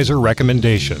fertilizer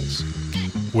recommendations.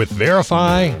 With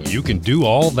Verify, you can do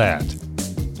all that.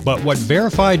 But what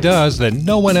Verify does that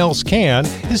no one else can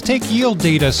is take yield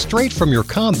data straight from your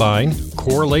combine,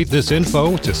 correlate this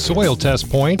info to soil test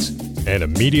points, and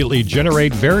immediately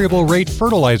generate variable rate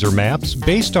fertilizer maps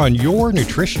based on your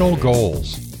nutritional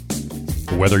goals.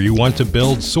 Whether you want to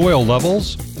build soil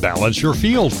levels, balance your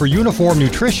field for uniform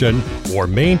nutrition, or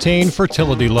maintain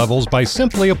fertility levels by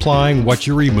simply applying what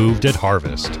you removed at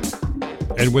harvest.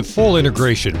 And with full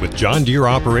integration with John Deere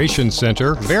Operations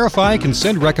Center, Verify can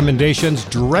send recommendations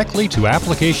directly to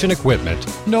application equipment,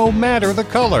 no matter the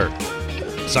color.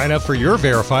 Sign up for your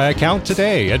Verify account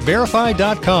today at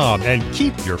verify.com and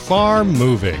keep your farm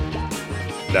moving.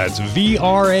 That's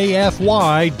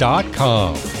VRAFY.com.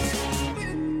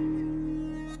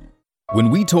 When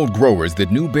we told growers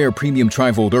that New Bear Premium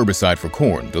Trivolt herbicide for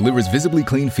corn delivers visibly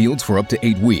clean fields for up to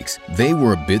 8 weeks, they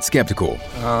were a bit skeptical.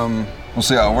 We'll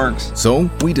see how it works. So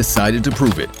we decided to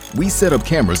prove it. We set up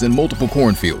cameras in multiple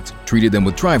cornfields, treated them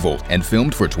with Trivolt, and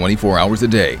filmed for 24 hours a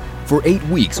day. For 8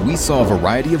 weeks, we saw a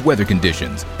variety of weather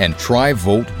conditions, and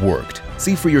Trivolt worked.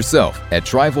 See for yourself at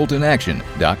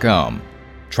TrivoltInAction.com.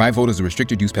 Trivolt is a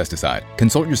restricted-use pesticide.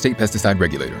 Consult your state pesticide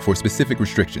regulator for specific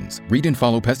restrictions. Read and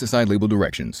follow pesticide label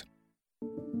directions.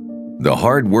 The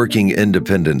hard-working,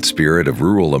 independent spirit of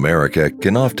rural America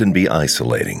can often be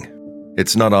isolating.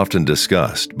 It's not often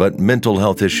discussed, but mental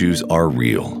health issues are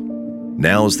real.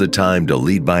 Now's the time to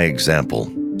lead by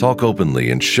example, talk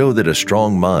openly, and show that a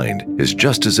strong mind is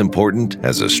just as important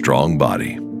as a strong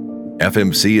body.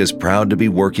 FMC is proud to be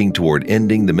working toward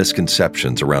ending the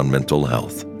misconceptions around mental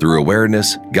health through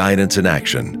awareness, guidance, and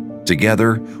action.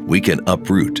 Together, we can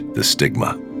uproot the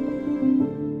stigma.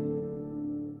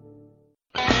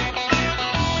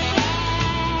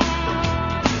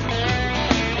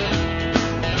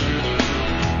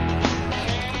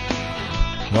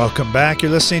 Welcome back.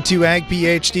 You're listening to Ag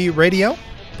PhD Radio,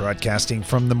 broadcasting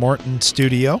from the Morton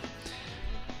studio.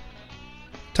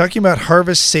 Talking about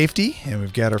harvest safety, and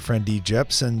we've got our friend Dee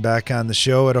Jepson back on the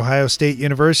show at Ohio State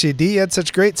University. Dee had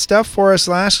such great stuff for us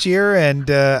last year,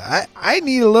 and I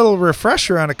need a little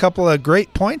refresher on a couple of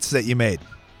great points that you made.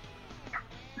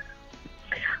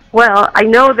 Well, I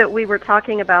know that we were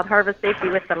talking about harvest safety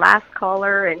with the last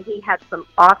caller, and he had some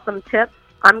awesome tips.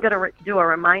 I'm going to do a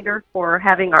reminder for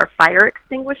having our fire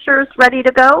extinguishers ready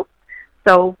to go.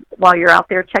 So while you're out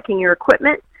there checking your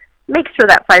equipment, make sure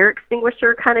that fire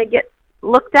extinguisher kind of gets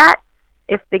looked at.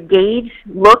 If the gauge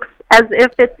looks as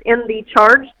if it's in the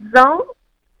charged zone,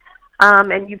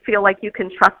 and you feel like you can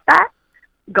trust that,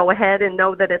 go ahead and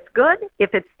know that it's good.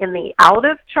 If it's in the out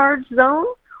of charge zone,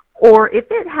 or if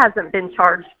it hasn't been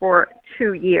charged for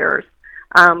 2 years,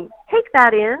 take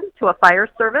that in to a fire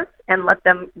service and let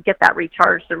them get that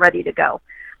recharged and ready to go.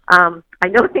 I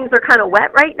know things are kind of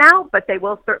wet right now, but they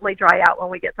will certainly dry out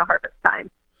when we get to harvest time.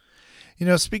 You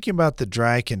know, speaking about the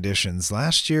dry conditions,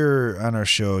 last year on our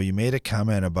show, you made a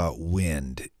comment about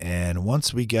wind. And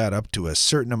once we got up to a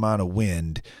certain amount of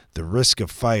wind, the risk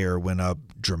of fire went up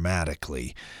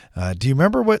dramatically. Do you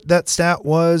remember what that stat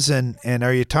was? And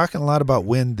are you talking a lot about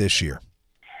wind this year?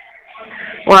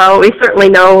 Well, we certainly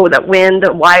know that wind,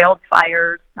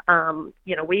 wildfires,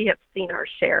 we have seen our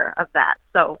share of that.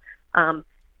 So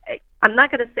I'm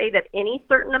not going to say that any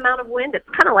certain amount of wind, it's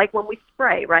kind of like when we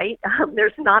spray, right?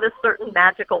 There's not a certain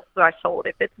magical threshold.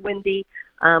 If it's windy,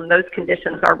 those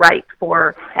conditions are ripe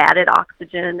for added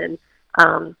oxygen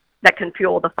and that can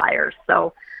fuel the fires.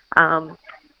 So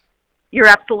you're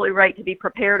absolutely right to be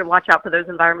prepared and watch out for those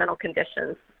environmental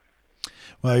conditions.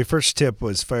 Well, your first tip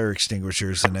was fire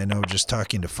extinguishers, and I know just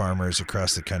talking to farmers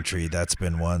across the country, that's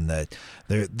been one that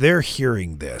they're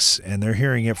hearing this, and they're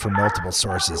hearing it from multiple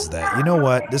sources that, you know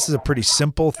what, this is a pretty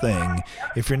simple thing.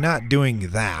 If you're not doing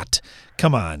that,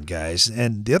 come on, guys.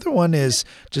 And the other one is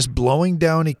just blowing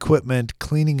down equipment,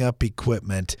 cleaning up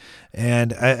equipment.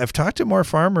 And I've talked to more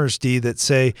farmers, Dee, that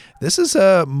say this is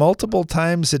a multiple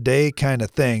times a day kind of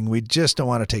thing. We just don't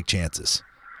want to take chances.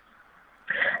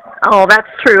 Oh, that's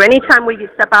true. Anytime we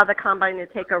step out of the combine to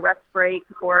take a rest break,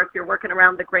 or if you're working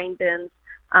around the grain bins,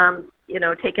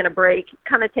 taking a break,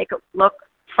 kind of take a look,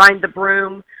 find the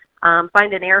broom,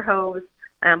 find an air hose,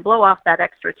 and blow off that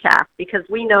extra chaff, because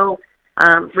we know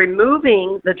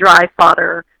removing the dry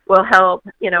fodder will help,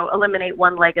 eliminate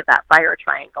one leg of that fire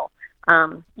triangle.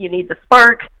 You need the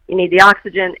spark, you need the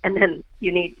oxygen, and then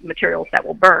you need materials that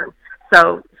will burn.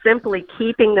 So simply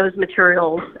keeping those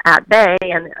materials at bay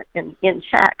and in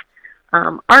check.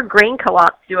 Our grain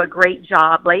co-ops do a great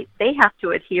job. They have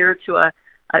to adhere to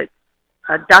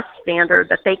a dust standard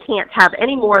that they can't have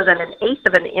any more than 1/8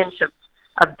 of an inch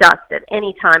of dust at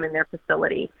any time in their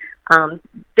facility.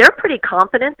 They're pretty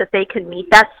confident that they can meet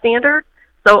that standard.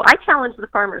 So I challenge the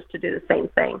farmers to do the same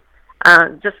thing.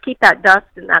 Just keep that dust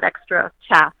and that extra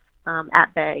chaff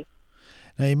at bay.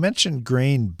 Now, you mentioned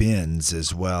grain bins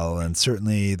as well, and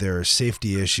certainly there are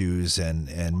safety issues and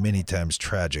many times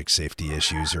tragic safety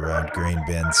issues around grain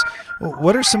bins.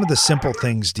 What are some of the simple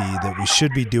things, Dee, that we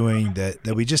should be doing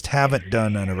that we just haven't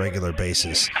done on a regular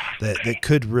basis that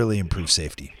could really improve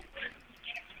safety?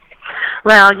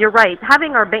 Well, you're right.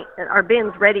 Having our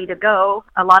bins ready to go,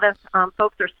 a lot of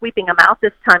folks are sweeping them out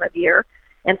this time of year.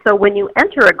 And so when you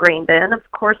enter a grain bin,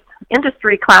 of course,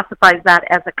 industry classifies that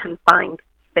as a confined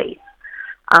space.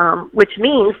 Which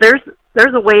means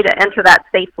there's a way to enter that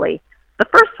safely. The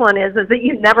first one is that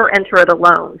you never enter it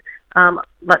alone.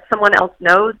 let someone else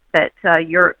know that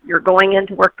you're going in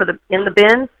to work in the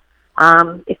bins.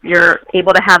 If you're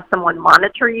able to have someone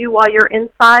monitor you while you're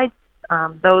inside,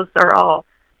 those are all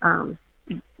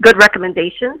good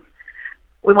recommendations.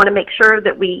 We want to make sure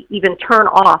that we even turn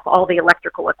off all the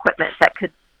electrical equipment that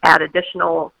could add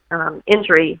additional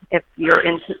injury if you're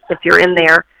in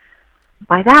there.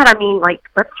 By that, I mean, like,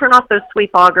 let's turn off those sweep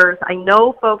augers. I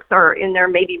know folks are in there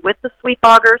maybe with the sweep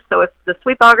augers, so if the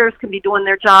sweep augers can be doing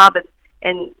their job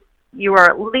and you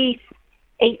are at least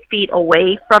 8 feet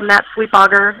away from that sweep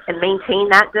auger and maintain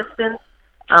that distance,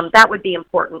 that would be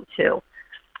important too.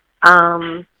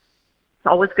 It's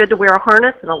always good to wear a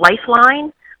harness and a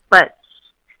lifeline, but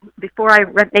before I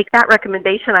make that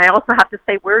recommendation, I also have to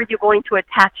say, where are you going to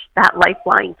attach that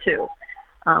lifeline to?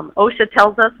 OSHA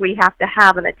tells us we have to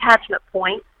have an attachment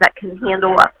point that can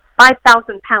handle a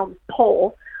 5,000-pound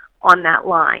pole on that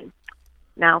line.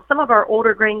 Now, some of our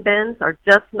older grain bins are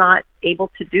just not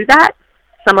able to do that.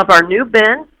 Some of our new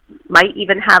bins might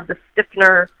even have the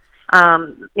stiffener,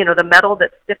 the metal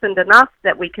that's stiffened enough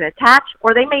that we can attach,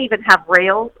 or they may even have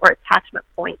rails or attachment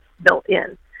points built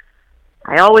in.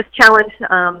 I always challenge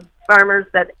farmers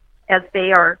that as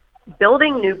they are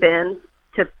building new bins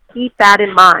to keep that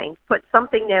in mind. Put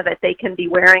something there that they can be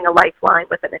wearing a lifeline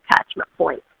with an attachment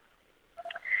point.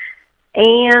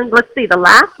 And let's see, the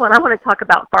last one, I want to talk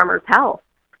about farmers' health.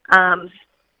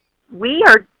 We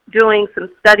are doing some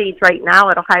studies right now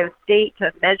at Ohio State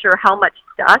to measure how much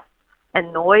dust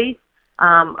and noise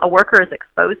a worker is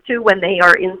exposed to when they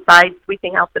are inside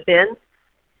sweeping out the bins.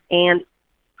 And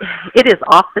it is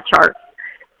off the charts.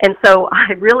 And so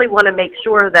I really want to make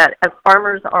sure that as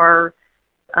farmers are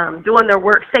doing their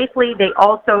work safely, they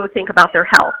also think about their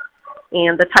health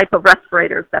and the type of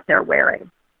respirators that they're wearing.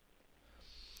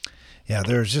 Yeah,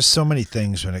 there's just so many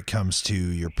things when it comes to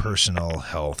your personal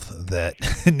health that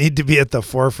need to be at the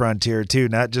forefront here too,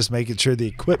 not just making sure the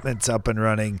equipment's up and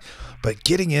running, but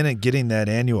getting in and getting that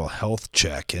annual health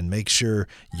check and make sure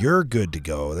you're good to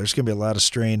go. There's going to be a lot of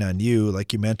strain on you,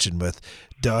 like you mentioned, with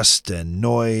dust and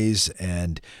noise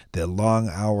and the long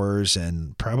hours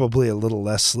and probably a little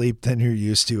less sleep than you're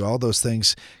used to. All those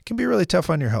things can be really tough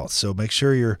on your health. So make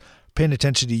sure you're paying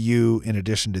attention to you in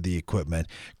addition to the equipment.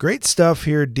 Great stuff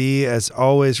here, Dee, as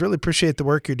always. Really appreciate the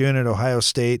work you're doing at Ohio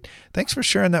State. Thanks for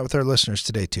sharing that with our listeners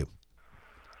today, too.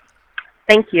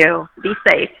 Thank you. Be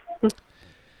safe.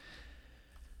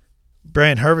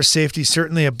 Brian, harvest safety is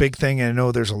certainly a big thing. I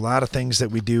know there's a lot of things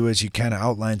that we do, as you kind of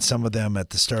outlined some of them at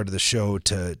the start of the show,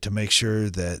 to make sure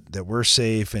that we're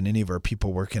safe and any of our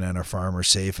people working on our farm are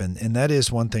safe. And that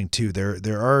is one thing, too.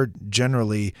 There are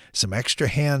generally some extra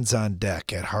hands on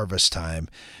deck at harvest time,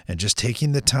 and just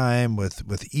taking the time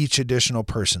with each additional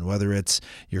person, whether it's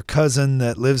your cousin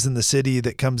that lives in the city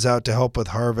that comes out to help with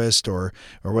harvest, or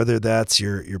whether that's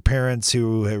your parents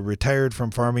who have retired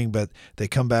from farming but they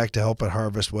come back to help at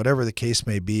harvest, whatever the case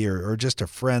may be, or just a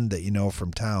friend that you know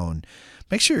from town.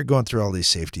 Make sure you're going through all these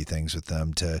safety things with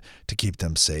them to keep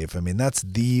them safe. I mean, that's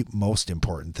the most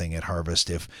important thing at harvest.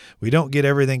 If we don't get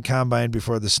everything combined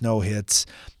before the snow hits,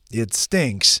 it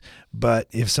stinks. But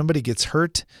if somebody gets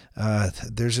hurt,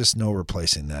 there's just no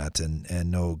replacing that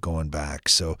and no going back.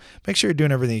 So make sure you're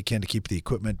doing everything you can to keep the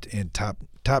equipment in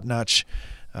top-notch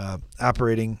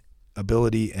operating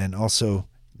ability, and also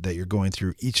that you're going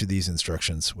through each of these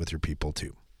instructions with your people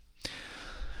too.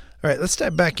 All right, let's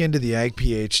dive back into the Ag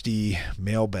PhD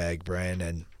mailbag, Brian,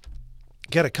 and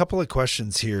got a couple of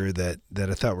questions here that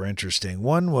I thought were interesting.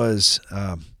 One was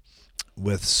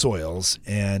with soils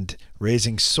and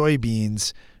raising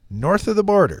soybeans north of the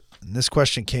border. And this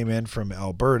question came in from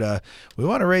Alberta. We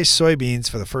want to raise soybeans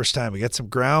for the first time. We got some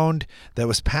ground that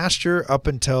was pasture up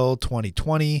until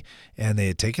 2020, and they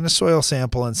had taken a soil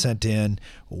sample and sent in.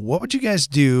 What would you guys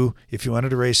do if you wanted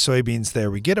to raise soybeans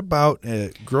there? We get about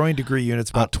growing degree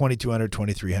units, about 2,200,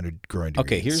 2,300 growing degrees.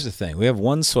 Okay, here's the thing. We have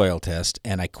one soil test,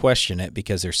 and I question it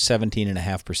because there's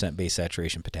 17.5% base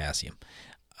saturation potassium.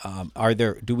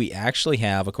 Do we actually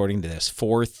have, according to this,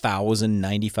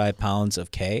 4,095 pounds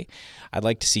of K? I'd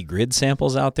like to see grid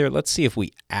samples out there. Let's see if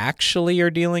we actually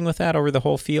are dealing with that over the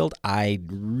whole field. I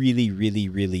really, really,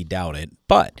 really doubt it.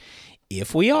 But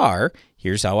if we are,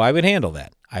 here's how I would handle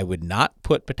that. I would not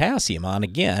put potassium on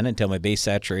again until my base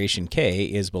saturation K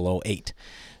is below 8.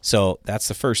 So that's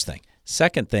the first thing.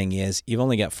 Second thing is you've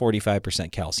only got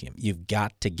 45% calcium. You've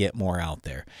got to get more out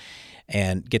there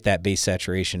and get that base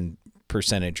saturation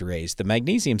percentage raised. The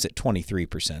magnesium's at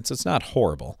 23%, so it's not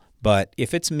horrible. But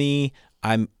if it's me,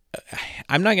 I'm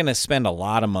not going to spend a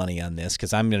lot of money on this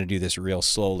because I'm going to do this real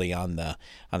slowly on the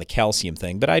calcium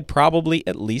thing. But I'd probably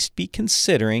at least be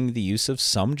considering the use of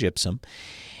some gypsum.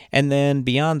 And then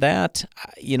beyond that,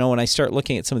 when I start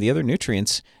looking at some of the other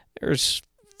nutrients, there's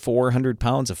 400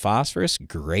 pounds of phosphorus,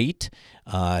 great.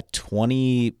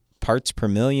 20 parts per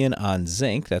million on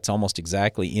zinc, that's almost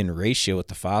exactly in ratio with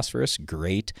the phosphorus,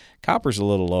 great. Copper's a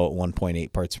little low at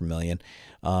 1.8 parts per million.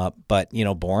 But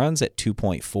boron's at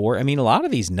 2.4. I mean, a lot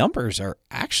of these numbers are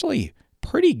actually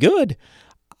pretty good.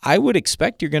 I would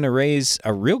expect you're going to raise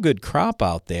a real good crop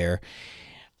out there.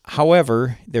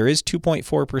 However, there is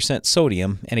 2.4%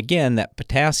 sodium, and again, that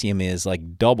potassium is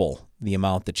like double the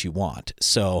amount that you want.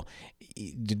 So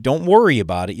don't worry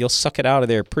about it. You'll suck it out of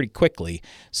there pretty quickly.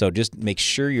 So just make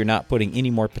sure you're not putting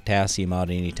any more potassium out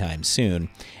anytime soon.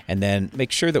 And then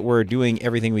make sure that we're doing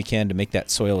everything we can to make that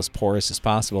soil as porous as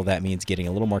possible. That means getting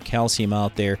a little more calcium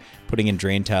out there, putting in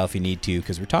drain tile if you need to,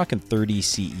 because we're talking 30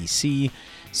 CEC.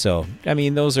 So,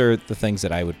 those are the things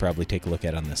that I would probably take a look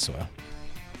at on this soil.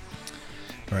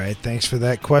 All right, thanks for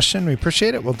that question. We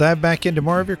appreciate it. We'll dive back into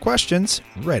more of your questions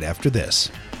right after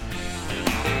this.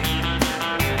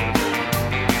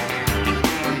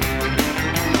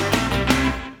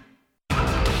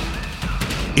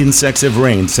 Insects have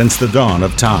reigned since the dawn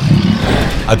of time,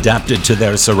 adapted to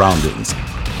their surroundings,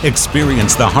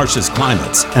 experienced the harshest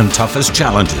climates and toughest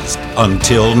challenges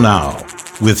until now.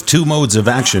 With 2 modes of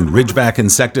action, Ridgeback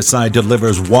insecticide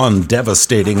delivers one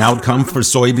devastating outcome for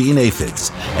soybean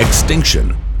aphids: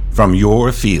 extinction from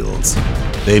your fields.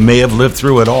 They may have lived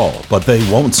through it all, but they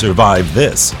won't survive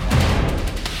this.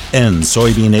 End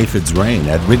soybean aphids reign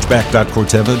at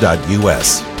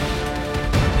ridgeback.corteva.us.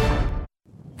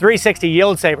 360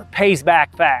 Yield Saver pays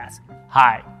back fast.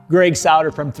 Hi, Greg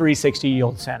Souter from 360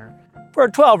 Yield Center. For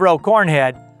a 12-row corn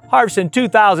head, harvesting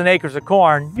 2,000 acres of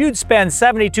corn, you'd spend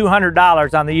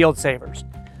 $7,200 on the Yield Savers.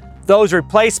 Those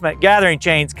replacement gathering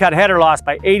chains cut header loss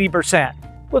by 80%.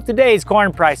 With today's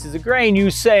corn prices, the grain you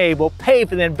save will pay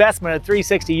for the investment of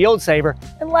 360 Yield Saver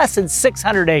in less than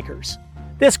 600 acres.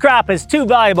 This crop is too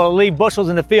valuable to leave bushels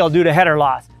in the field due to header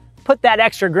loss. Put that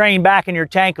extra grain back in your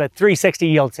tank with 360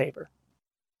 Yield Saver.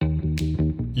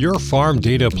 Your farm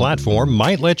data platform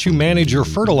might let you manage your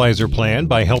fertilizer plan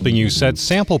by helping you set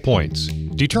sample points,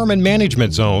 determine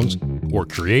management zones, or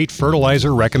create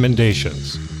fertilizer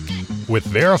recommendations. With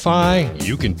Verify,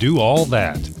 you can do all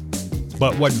that.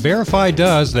 But what Verify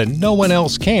does that no one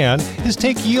else can is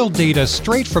take yield data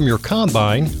straight from your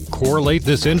combine, correlate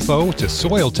this info to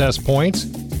soil test points,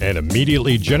 and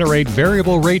immediately generate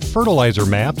variable rate fertilizer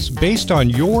maps based on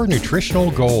your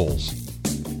nutritional goals.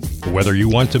 Whether you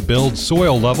want to build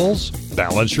soil levels,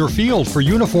 balance your field for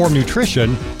uniform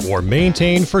nutrition, or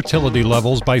maintain fertility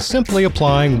levels by simply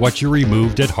applying what you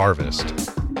removed at harvest.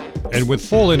 And with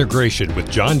full integration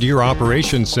with John Deere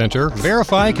Operations Center,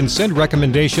 Verify can send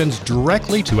recommendations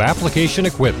directly to application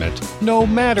equipment, no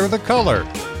matter the color.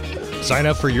 Sign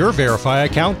up for your Verify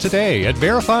account today at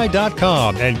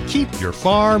verify.com and keep your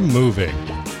farm moving.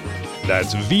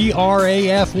 That's VRAFY.com.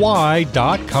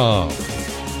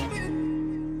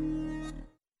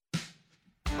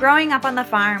 Growing up on the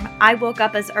farm, I woke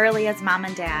up as early as Mom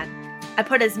and Dad. I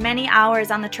put as many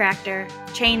hours on the tractor,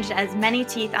 changed as many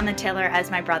teeth on the tiller as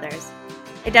my brothers.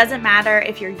 It doesn't matter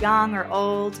if you're young or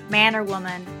old, man or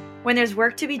woman. When there's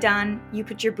work to be done, you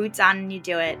put your boots on and you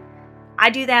do it. I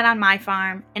do that on my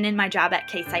farm and in my job at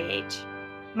Case IH.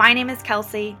 My name is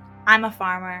Kelsey, I'm a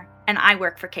farmer, and I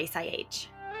work for Case IH.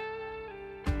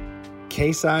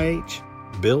 Case IH,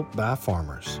 built by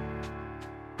farmers.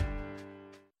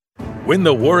 Win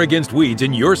the war against weeds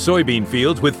in your soybean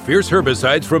fields with Fierce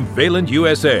herbicides from Valent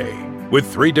USA.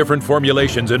 With 3 different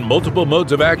formulations and multiple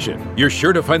modes of action, you're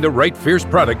sure to find the right Fierce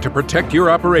product to protect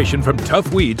your operation from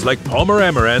tough weeds like Palmer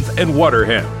amaranth and water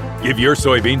hemp. Give your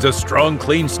soybeans a strong,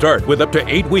 clean start with up to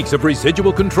 8 weeks of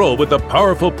residual control with the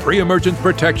powerful pre-emergence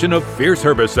protection of Fierce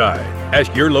herbicide.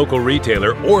 Ask your local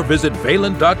retailer or visit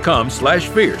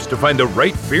valent.com/fierce to find the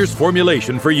right Fierce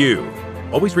formulation for you.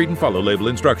 Always read and follow label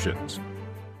instructions.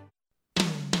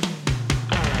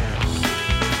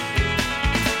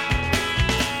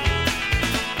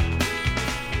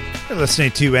 You're listening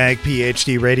to Ag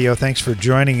PhD Radio. Thanks for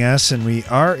joining us, and we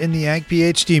are in the Ag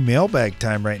PhD mailbag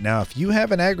time right now. If you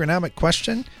have an agronomic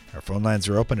question, our phone lines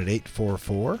are open at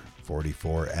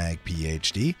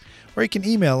 844-44-AG-PHD, or you can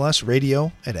email us,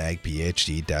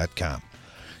 radio@agphd.com.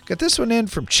 Got this one in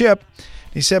from Chip.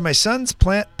 He said, my sons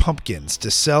plant pumpkins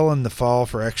to sell in the fall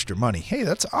for extra money. Hey,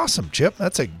 that's awesome, Chip.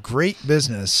 That's a great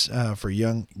business for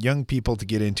young people to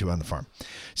get into on the farm. He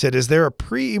said, is there a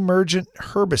pre-emergent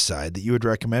herbicide that you would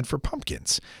recommend for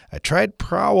pumpkins? I tried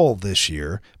Prowl this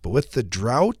year, but with the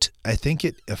drought, I think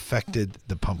it affected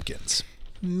the pumpkins.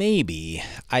 Maybe.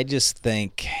 I just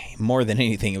think more than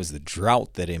anything, it was the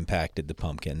drought that impacted the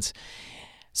pumpkins.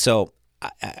 So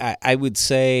I would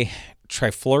say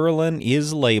trifluralin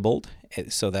is labeled,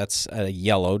 so that's a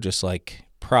yellow, just like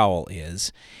Prowl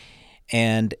is.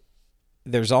 And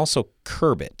there's also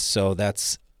Curbit, so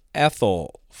that's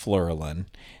ethylfluralin,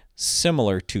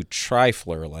 similar to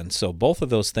trifluralin. So both of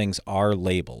those things are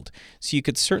labeled. So you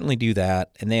could certainly do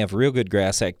that, and they have real good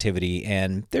grass activity,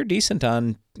 and they're decent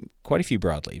on quite a few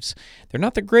broadleaves. They're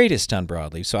not the greatest on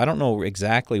broadleaves, so I don't know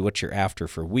exactly what you're after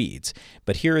for weeds.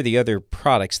 But here are the other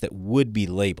products that would be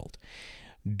labeled.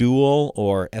 Dual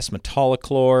or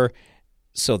S-metolachlor,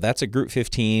 so that's a Group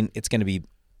 15. It's going to be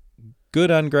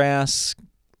good on grass,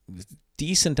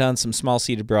 decent on some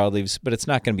small-seeded broadleaves, but it's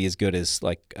not going to be as good as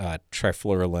like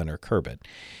trifluralin or Curbit.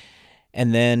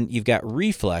 And then you've got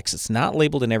Reflex. It's not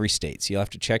labeled in every state, so you'll have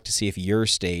to check to see if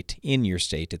in your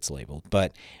state it's labeled.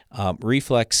 But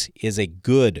Reflex is a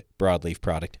good broadleaf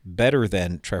product, better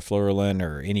than trifluralin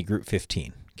or any Group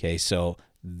 15. Okay, so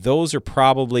those are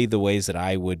probably the ways that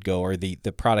I would go, or the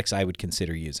products I would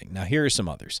consider using. Now, here are some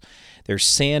others. There's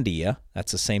Sandia.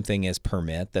 That's the same thing as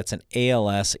Permit. That's an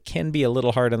ALS. It can be a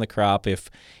little hard on the crop if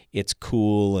it's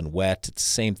cool and wet. It's the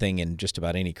same thing in just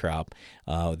about any crop.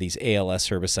 These ALS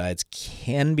herbicides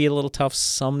can be a little tough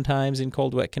sometimes in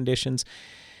cold, wet conditions.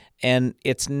 And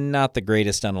it's not the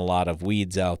greatest on a lot of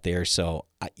weeds out there, so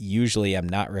usually I'm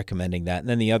not recommending that. And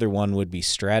then the other one would be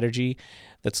Strategy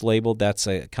that's labeled. That's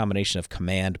a combination of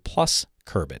Command plus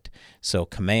Curbit. So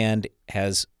Command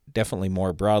has definitely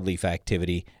more broadleaf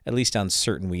activity, at least on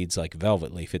certain weeds like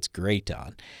velvet leaf. It's great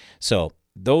on. So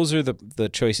those are the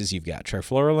choices you've got.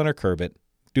 Trifluralin or Curbit,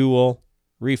 Dual,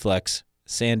 Reflex,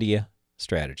 Sandia,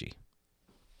 Strategy.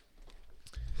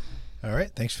 All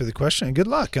right, thanks for the question, and good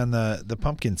luck on the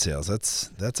pumpkin sales.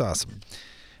 That's awesome.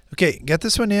 Okay, got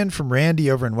this one in from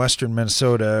Randy over in western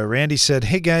Minnesota. Randy said,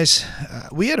 hey guys,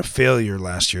 we had a failure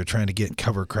last year trying to get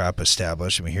cover crop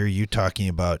established, and we hear you talking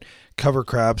about cover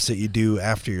crops that you do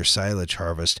after your silage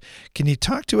harvest. Can you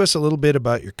talk to us a little bit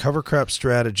about your cover crop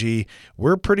strategy?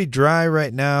 We're pretty dry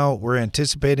right now. We're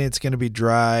anticipating it's going to be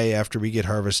dry after we get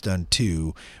harvest done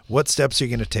too. What steps are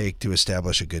you going to take to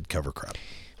establish a good cover crop?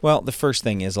 Well, the first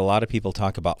thing is a lot of people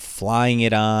talk about flying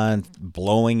it on,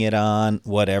 blowing it on,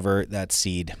 whatever, that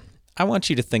seed. I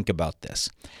want you to think about this.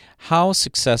 How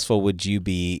successful would you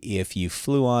be if you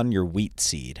flew on your wheat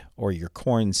seed or your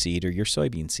corn seed or your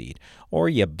soybean seed, or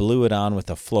you blew it on with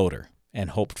a floater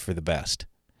and hoped for the best?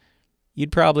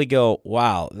 You'd probably go,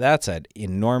 wow, that's an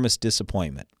enormous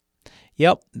disappointment.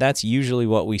 Yep, that's usually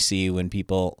what we see when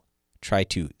people try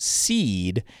to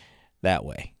seed that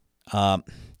way.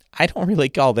 I don't really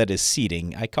call that as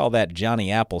seeding. I call that Johnny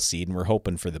Appleseed, and we're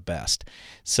hoping for the best.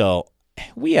 So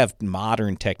we have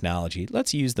modern technology.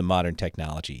 Let's use the modern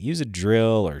technology. Use a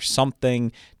drill or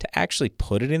something to actually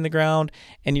put it in the ground,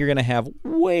 and you're going to have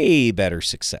way better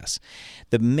success.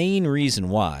 The main reason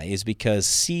why is because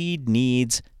seed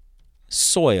needs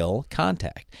soil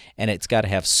contact, and it's got to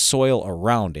have soil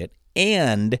around it,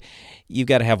 and you've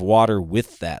got to have water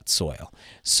with that soil.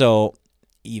 So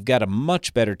you've got a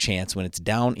much better chance when it's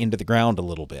down into the ground a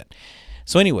little bit.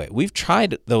 So anyway, we've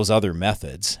tried those other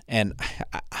methods, and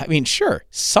I mean, sure,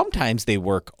 sometimes they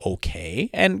work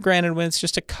okay. And granted, when it's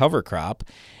just a cover crop,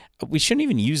 we shouldn't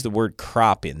even use the word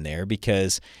crop in there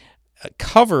because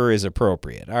cover is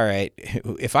appropriate. All right,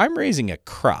 if I'm raising a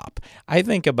crop, I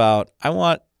think about I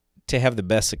want to have the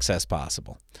best success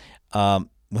possible.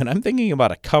 When I'm thinking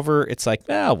about a cover, it's like,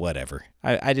 whatever.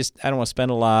 I don't want to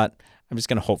spend a lot. I'm just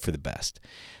going to hope for the best.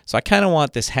 So I kind of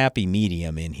want this happy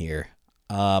medium in here.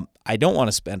 I don't want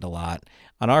to spend a lot.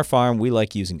 On our farm, we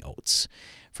like using oats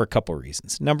for a couple of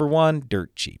reasons. Number one,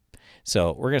 dirt cheap.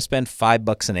 So we're going to spend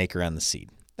 $5 an acre on the seed.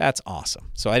 That's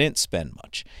awesome. So I didn't spend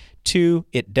much. Two,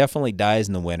 it definitely dies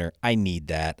in the winter. I need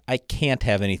that. I can't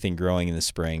have anything growing in the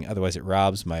spring. Otherwise, it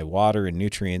robs my water and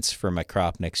nutrients for my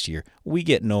crop next year. We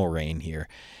get no rain here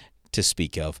to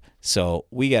speak of. So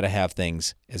we got to have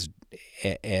things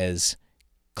as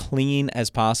clean as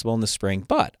possible in the spring,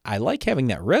 but I like having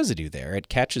that residue there. It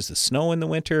catches the snow in the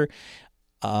winter.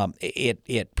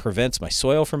 It prevents my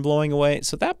soil from blowing away.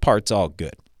 So that part's all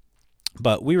good.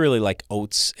 But we really like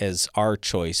oats as our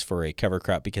choice for a cover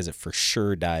crop because it for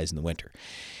sure dies in the winter.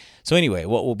 So anyway,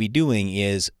 what we'll be doing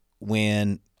is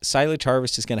when silage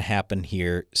harvest is going to happen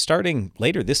here, starting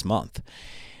later this month,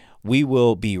 we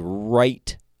will be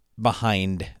right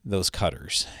behind those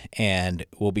cutters, and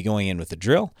we'll be going in with the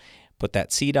drill, put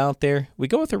that seed out there, we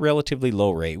go with a relatively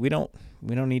low rate. We don't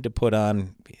need to put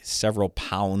on several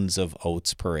pounds of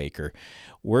oats per acre.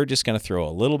 We're just going to throw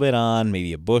a little bit on,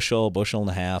 maybe a bushel and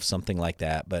a half, something like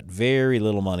that, but very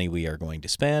little money we are going to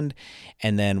spend,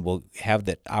 and then we'll have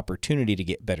the opportunity to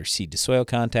get better seed to soil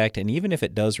contact. And even if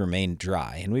it does remain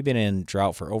dry, and we've been in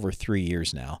drought for over 3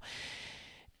 years now,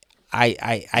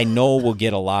 I know we'll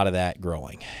get a lot of that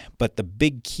growing. But the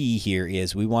big key here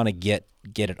is we want to get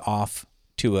it off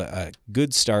to a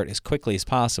good start as quickly as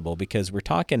possible, because we're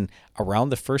talking around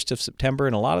the 1st of September,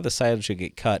 and a lot of the silage will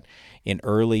get cut in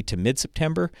early to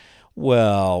mid-September.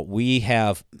 Well, we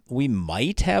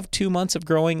might have 2 months of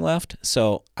growing left,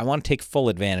 so I want to take full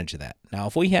advantage of that. Now,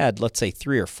 if we had, let's say,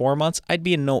 3 or 4 months, I'd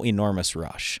be in no enormous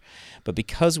rush. But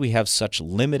because we have such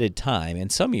limited time,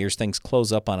 and some years things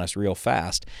close up on us real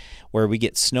fast, where we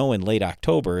get snow in late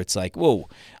October, it's like, whoa,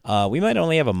 we might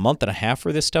only have a month and a half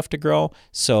for this stuff to grow,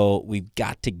 so we've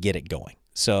got to get it going.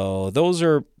 So those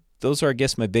are, I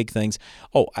guess, my big things.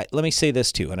 Oh, let me say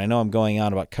this too, and I know I'm going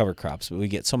on about cover crops, but we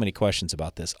get so many questions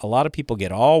about this. A lot of people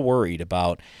get all worried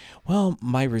about, well,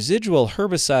 my residual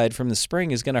herbicide from the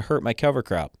spring is going to hurt my cover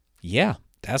crop. Yeah,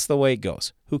 that's the way it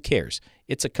goes. Who cares?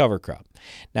 It's a cover crop.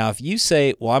 Now, if you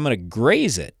say, well, I'm going to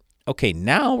graze it, okay,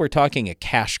 now we're talking a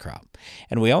cash crop,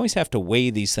 and we always have to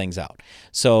weigh these things out.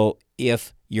 So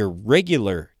if your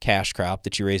regular cash crop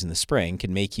that you raise in the spring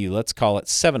can make you, let's call it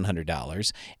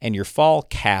 $700, and your fall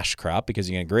cash crop, because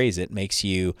you're going to graze it, makes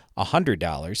you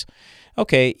 $100,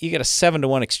 okay, you got a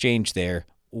 7-to-1 exchange there.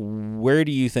 Where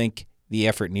do you think the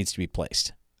effort needs to be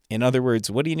placed? In other words,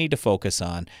 what do you need to focus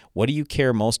on? What do you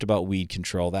care most about weed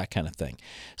control? That kind of thing.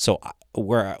 So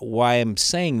why I'm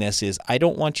saying this is I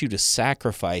don't want you to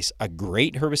sacrifice a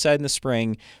great herbicide in the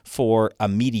spring for a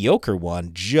mediocre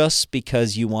one just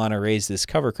because you want to raise this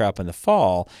cover crop in the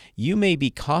fall. You may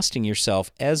be costing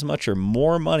yourself as much or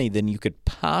more money than you could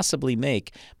possibly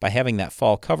make by having that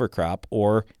fall cover crop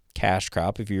or cash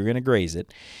crop if you're going to graze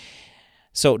it.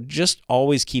 So just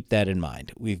always keep that in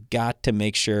mind. We've got to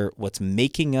make sure what's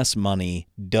making us money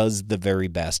does the very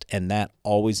best, and that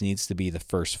always needs to be the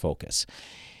first focus.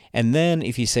 And then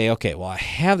if you say, okay, well, I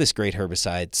have this great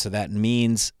herbicide, so that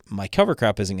means my cover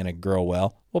crop isn't going to grow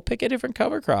well, well, pick a different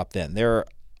cover crop then. There are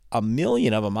a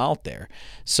million of them out there.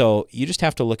 So you just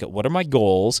have to look at what are my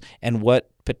goals and what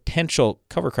potential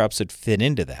cover crops would fit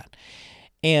into that.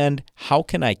 And how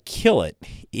can I kill it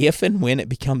if and when it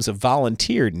becomes a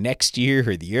volunteer next year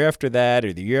or the year after that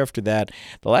or the year after that?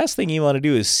 The last thing you want to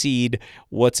do is seed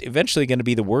what's eventually going to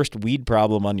be the worst weed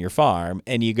problem on your farm,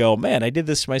 and you go, man, I did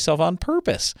this to myself on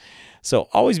purpose. So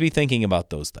always be thinking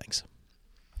about those things.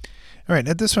 All right,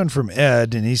 now this one from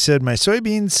Ed, and he said, my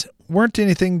soybeans weren't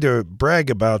anything to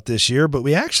brag about this year, but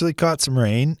we actually caught some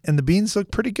rain, and the beans look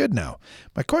pretty good now.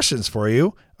 My questions for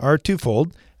you are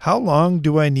twofold. How long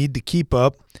do I need to keep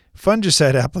up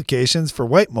fungicide applications for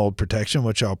white mold protection,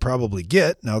 which I'll probably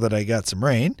get now that I got some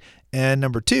rain? And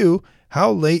number 2,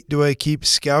 how late do I keep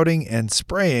scouting and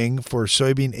spraying for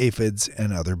soybean aphids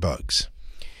and other bugs?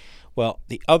 Well,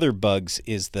 the other bugs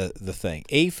is the thing.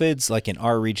 Aphids, like in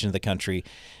our region of the country,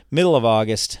 middle of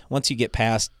August, once you get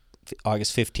past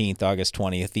August 15th, August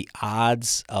 20th, the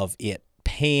odds of it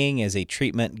paying as a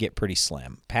treatment get pretty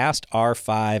slim. Past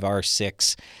R5,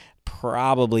 R6,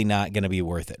 probably not going to be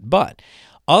worth it. But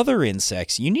other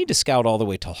insects, you need to scout all the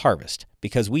way till harvest,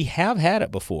 because we have had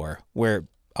it before where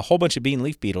a whole bunch of bean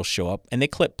leaf beetles show up and they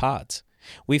clip pods.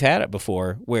 We've had it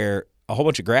before where a whole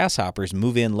bunch of grasshoppers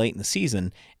move in late in the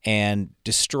season and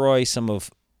destroy some of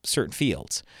certain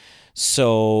fields.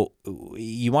 So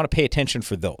you want to pay attention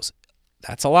for those.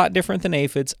 That's a lot different than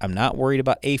aphids. I'm not worried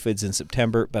about aphids in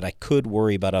September, but I could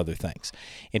worry about other things.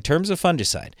 In terms of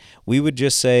fungicide, we would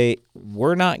just say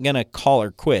we're not going to call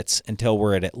her quits until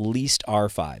we're at least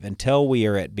R5. Until we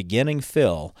are at beginning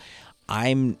fill,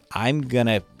 I'm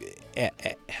going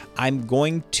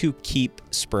to keep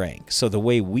spraying. So the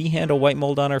way we handle white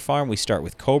mold on our farm, we start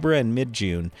with Cobra in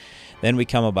mid-June. Then we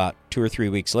come about 2 or 3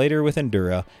 weeks later with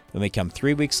Endura. Then we come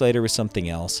 3 weeks later with something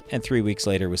else, and 3 weeks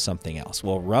later with something else.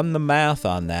 We'll run the math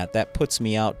on that. That puts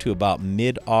me out to about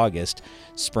mid-August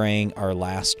spraying our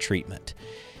last treatment.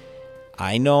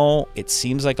 I know it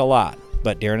seems like a lot,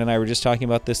 but Darren and I were just talking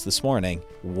about this morning.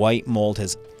 White mold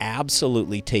has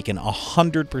absolutely taken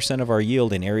 100% of our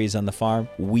yield in areas on the farm.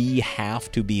 We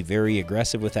have to be very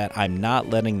aggressive with that. I'm not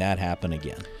letting that happen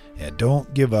again. Yeah,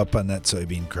 don't give up on that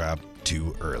soybean crop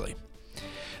too early.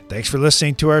 Thanks for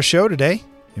listening to our show today,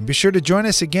 and be sure to join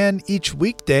us again each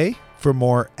weekday for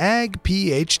more Ag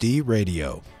PhD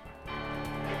Radio.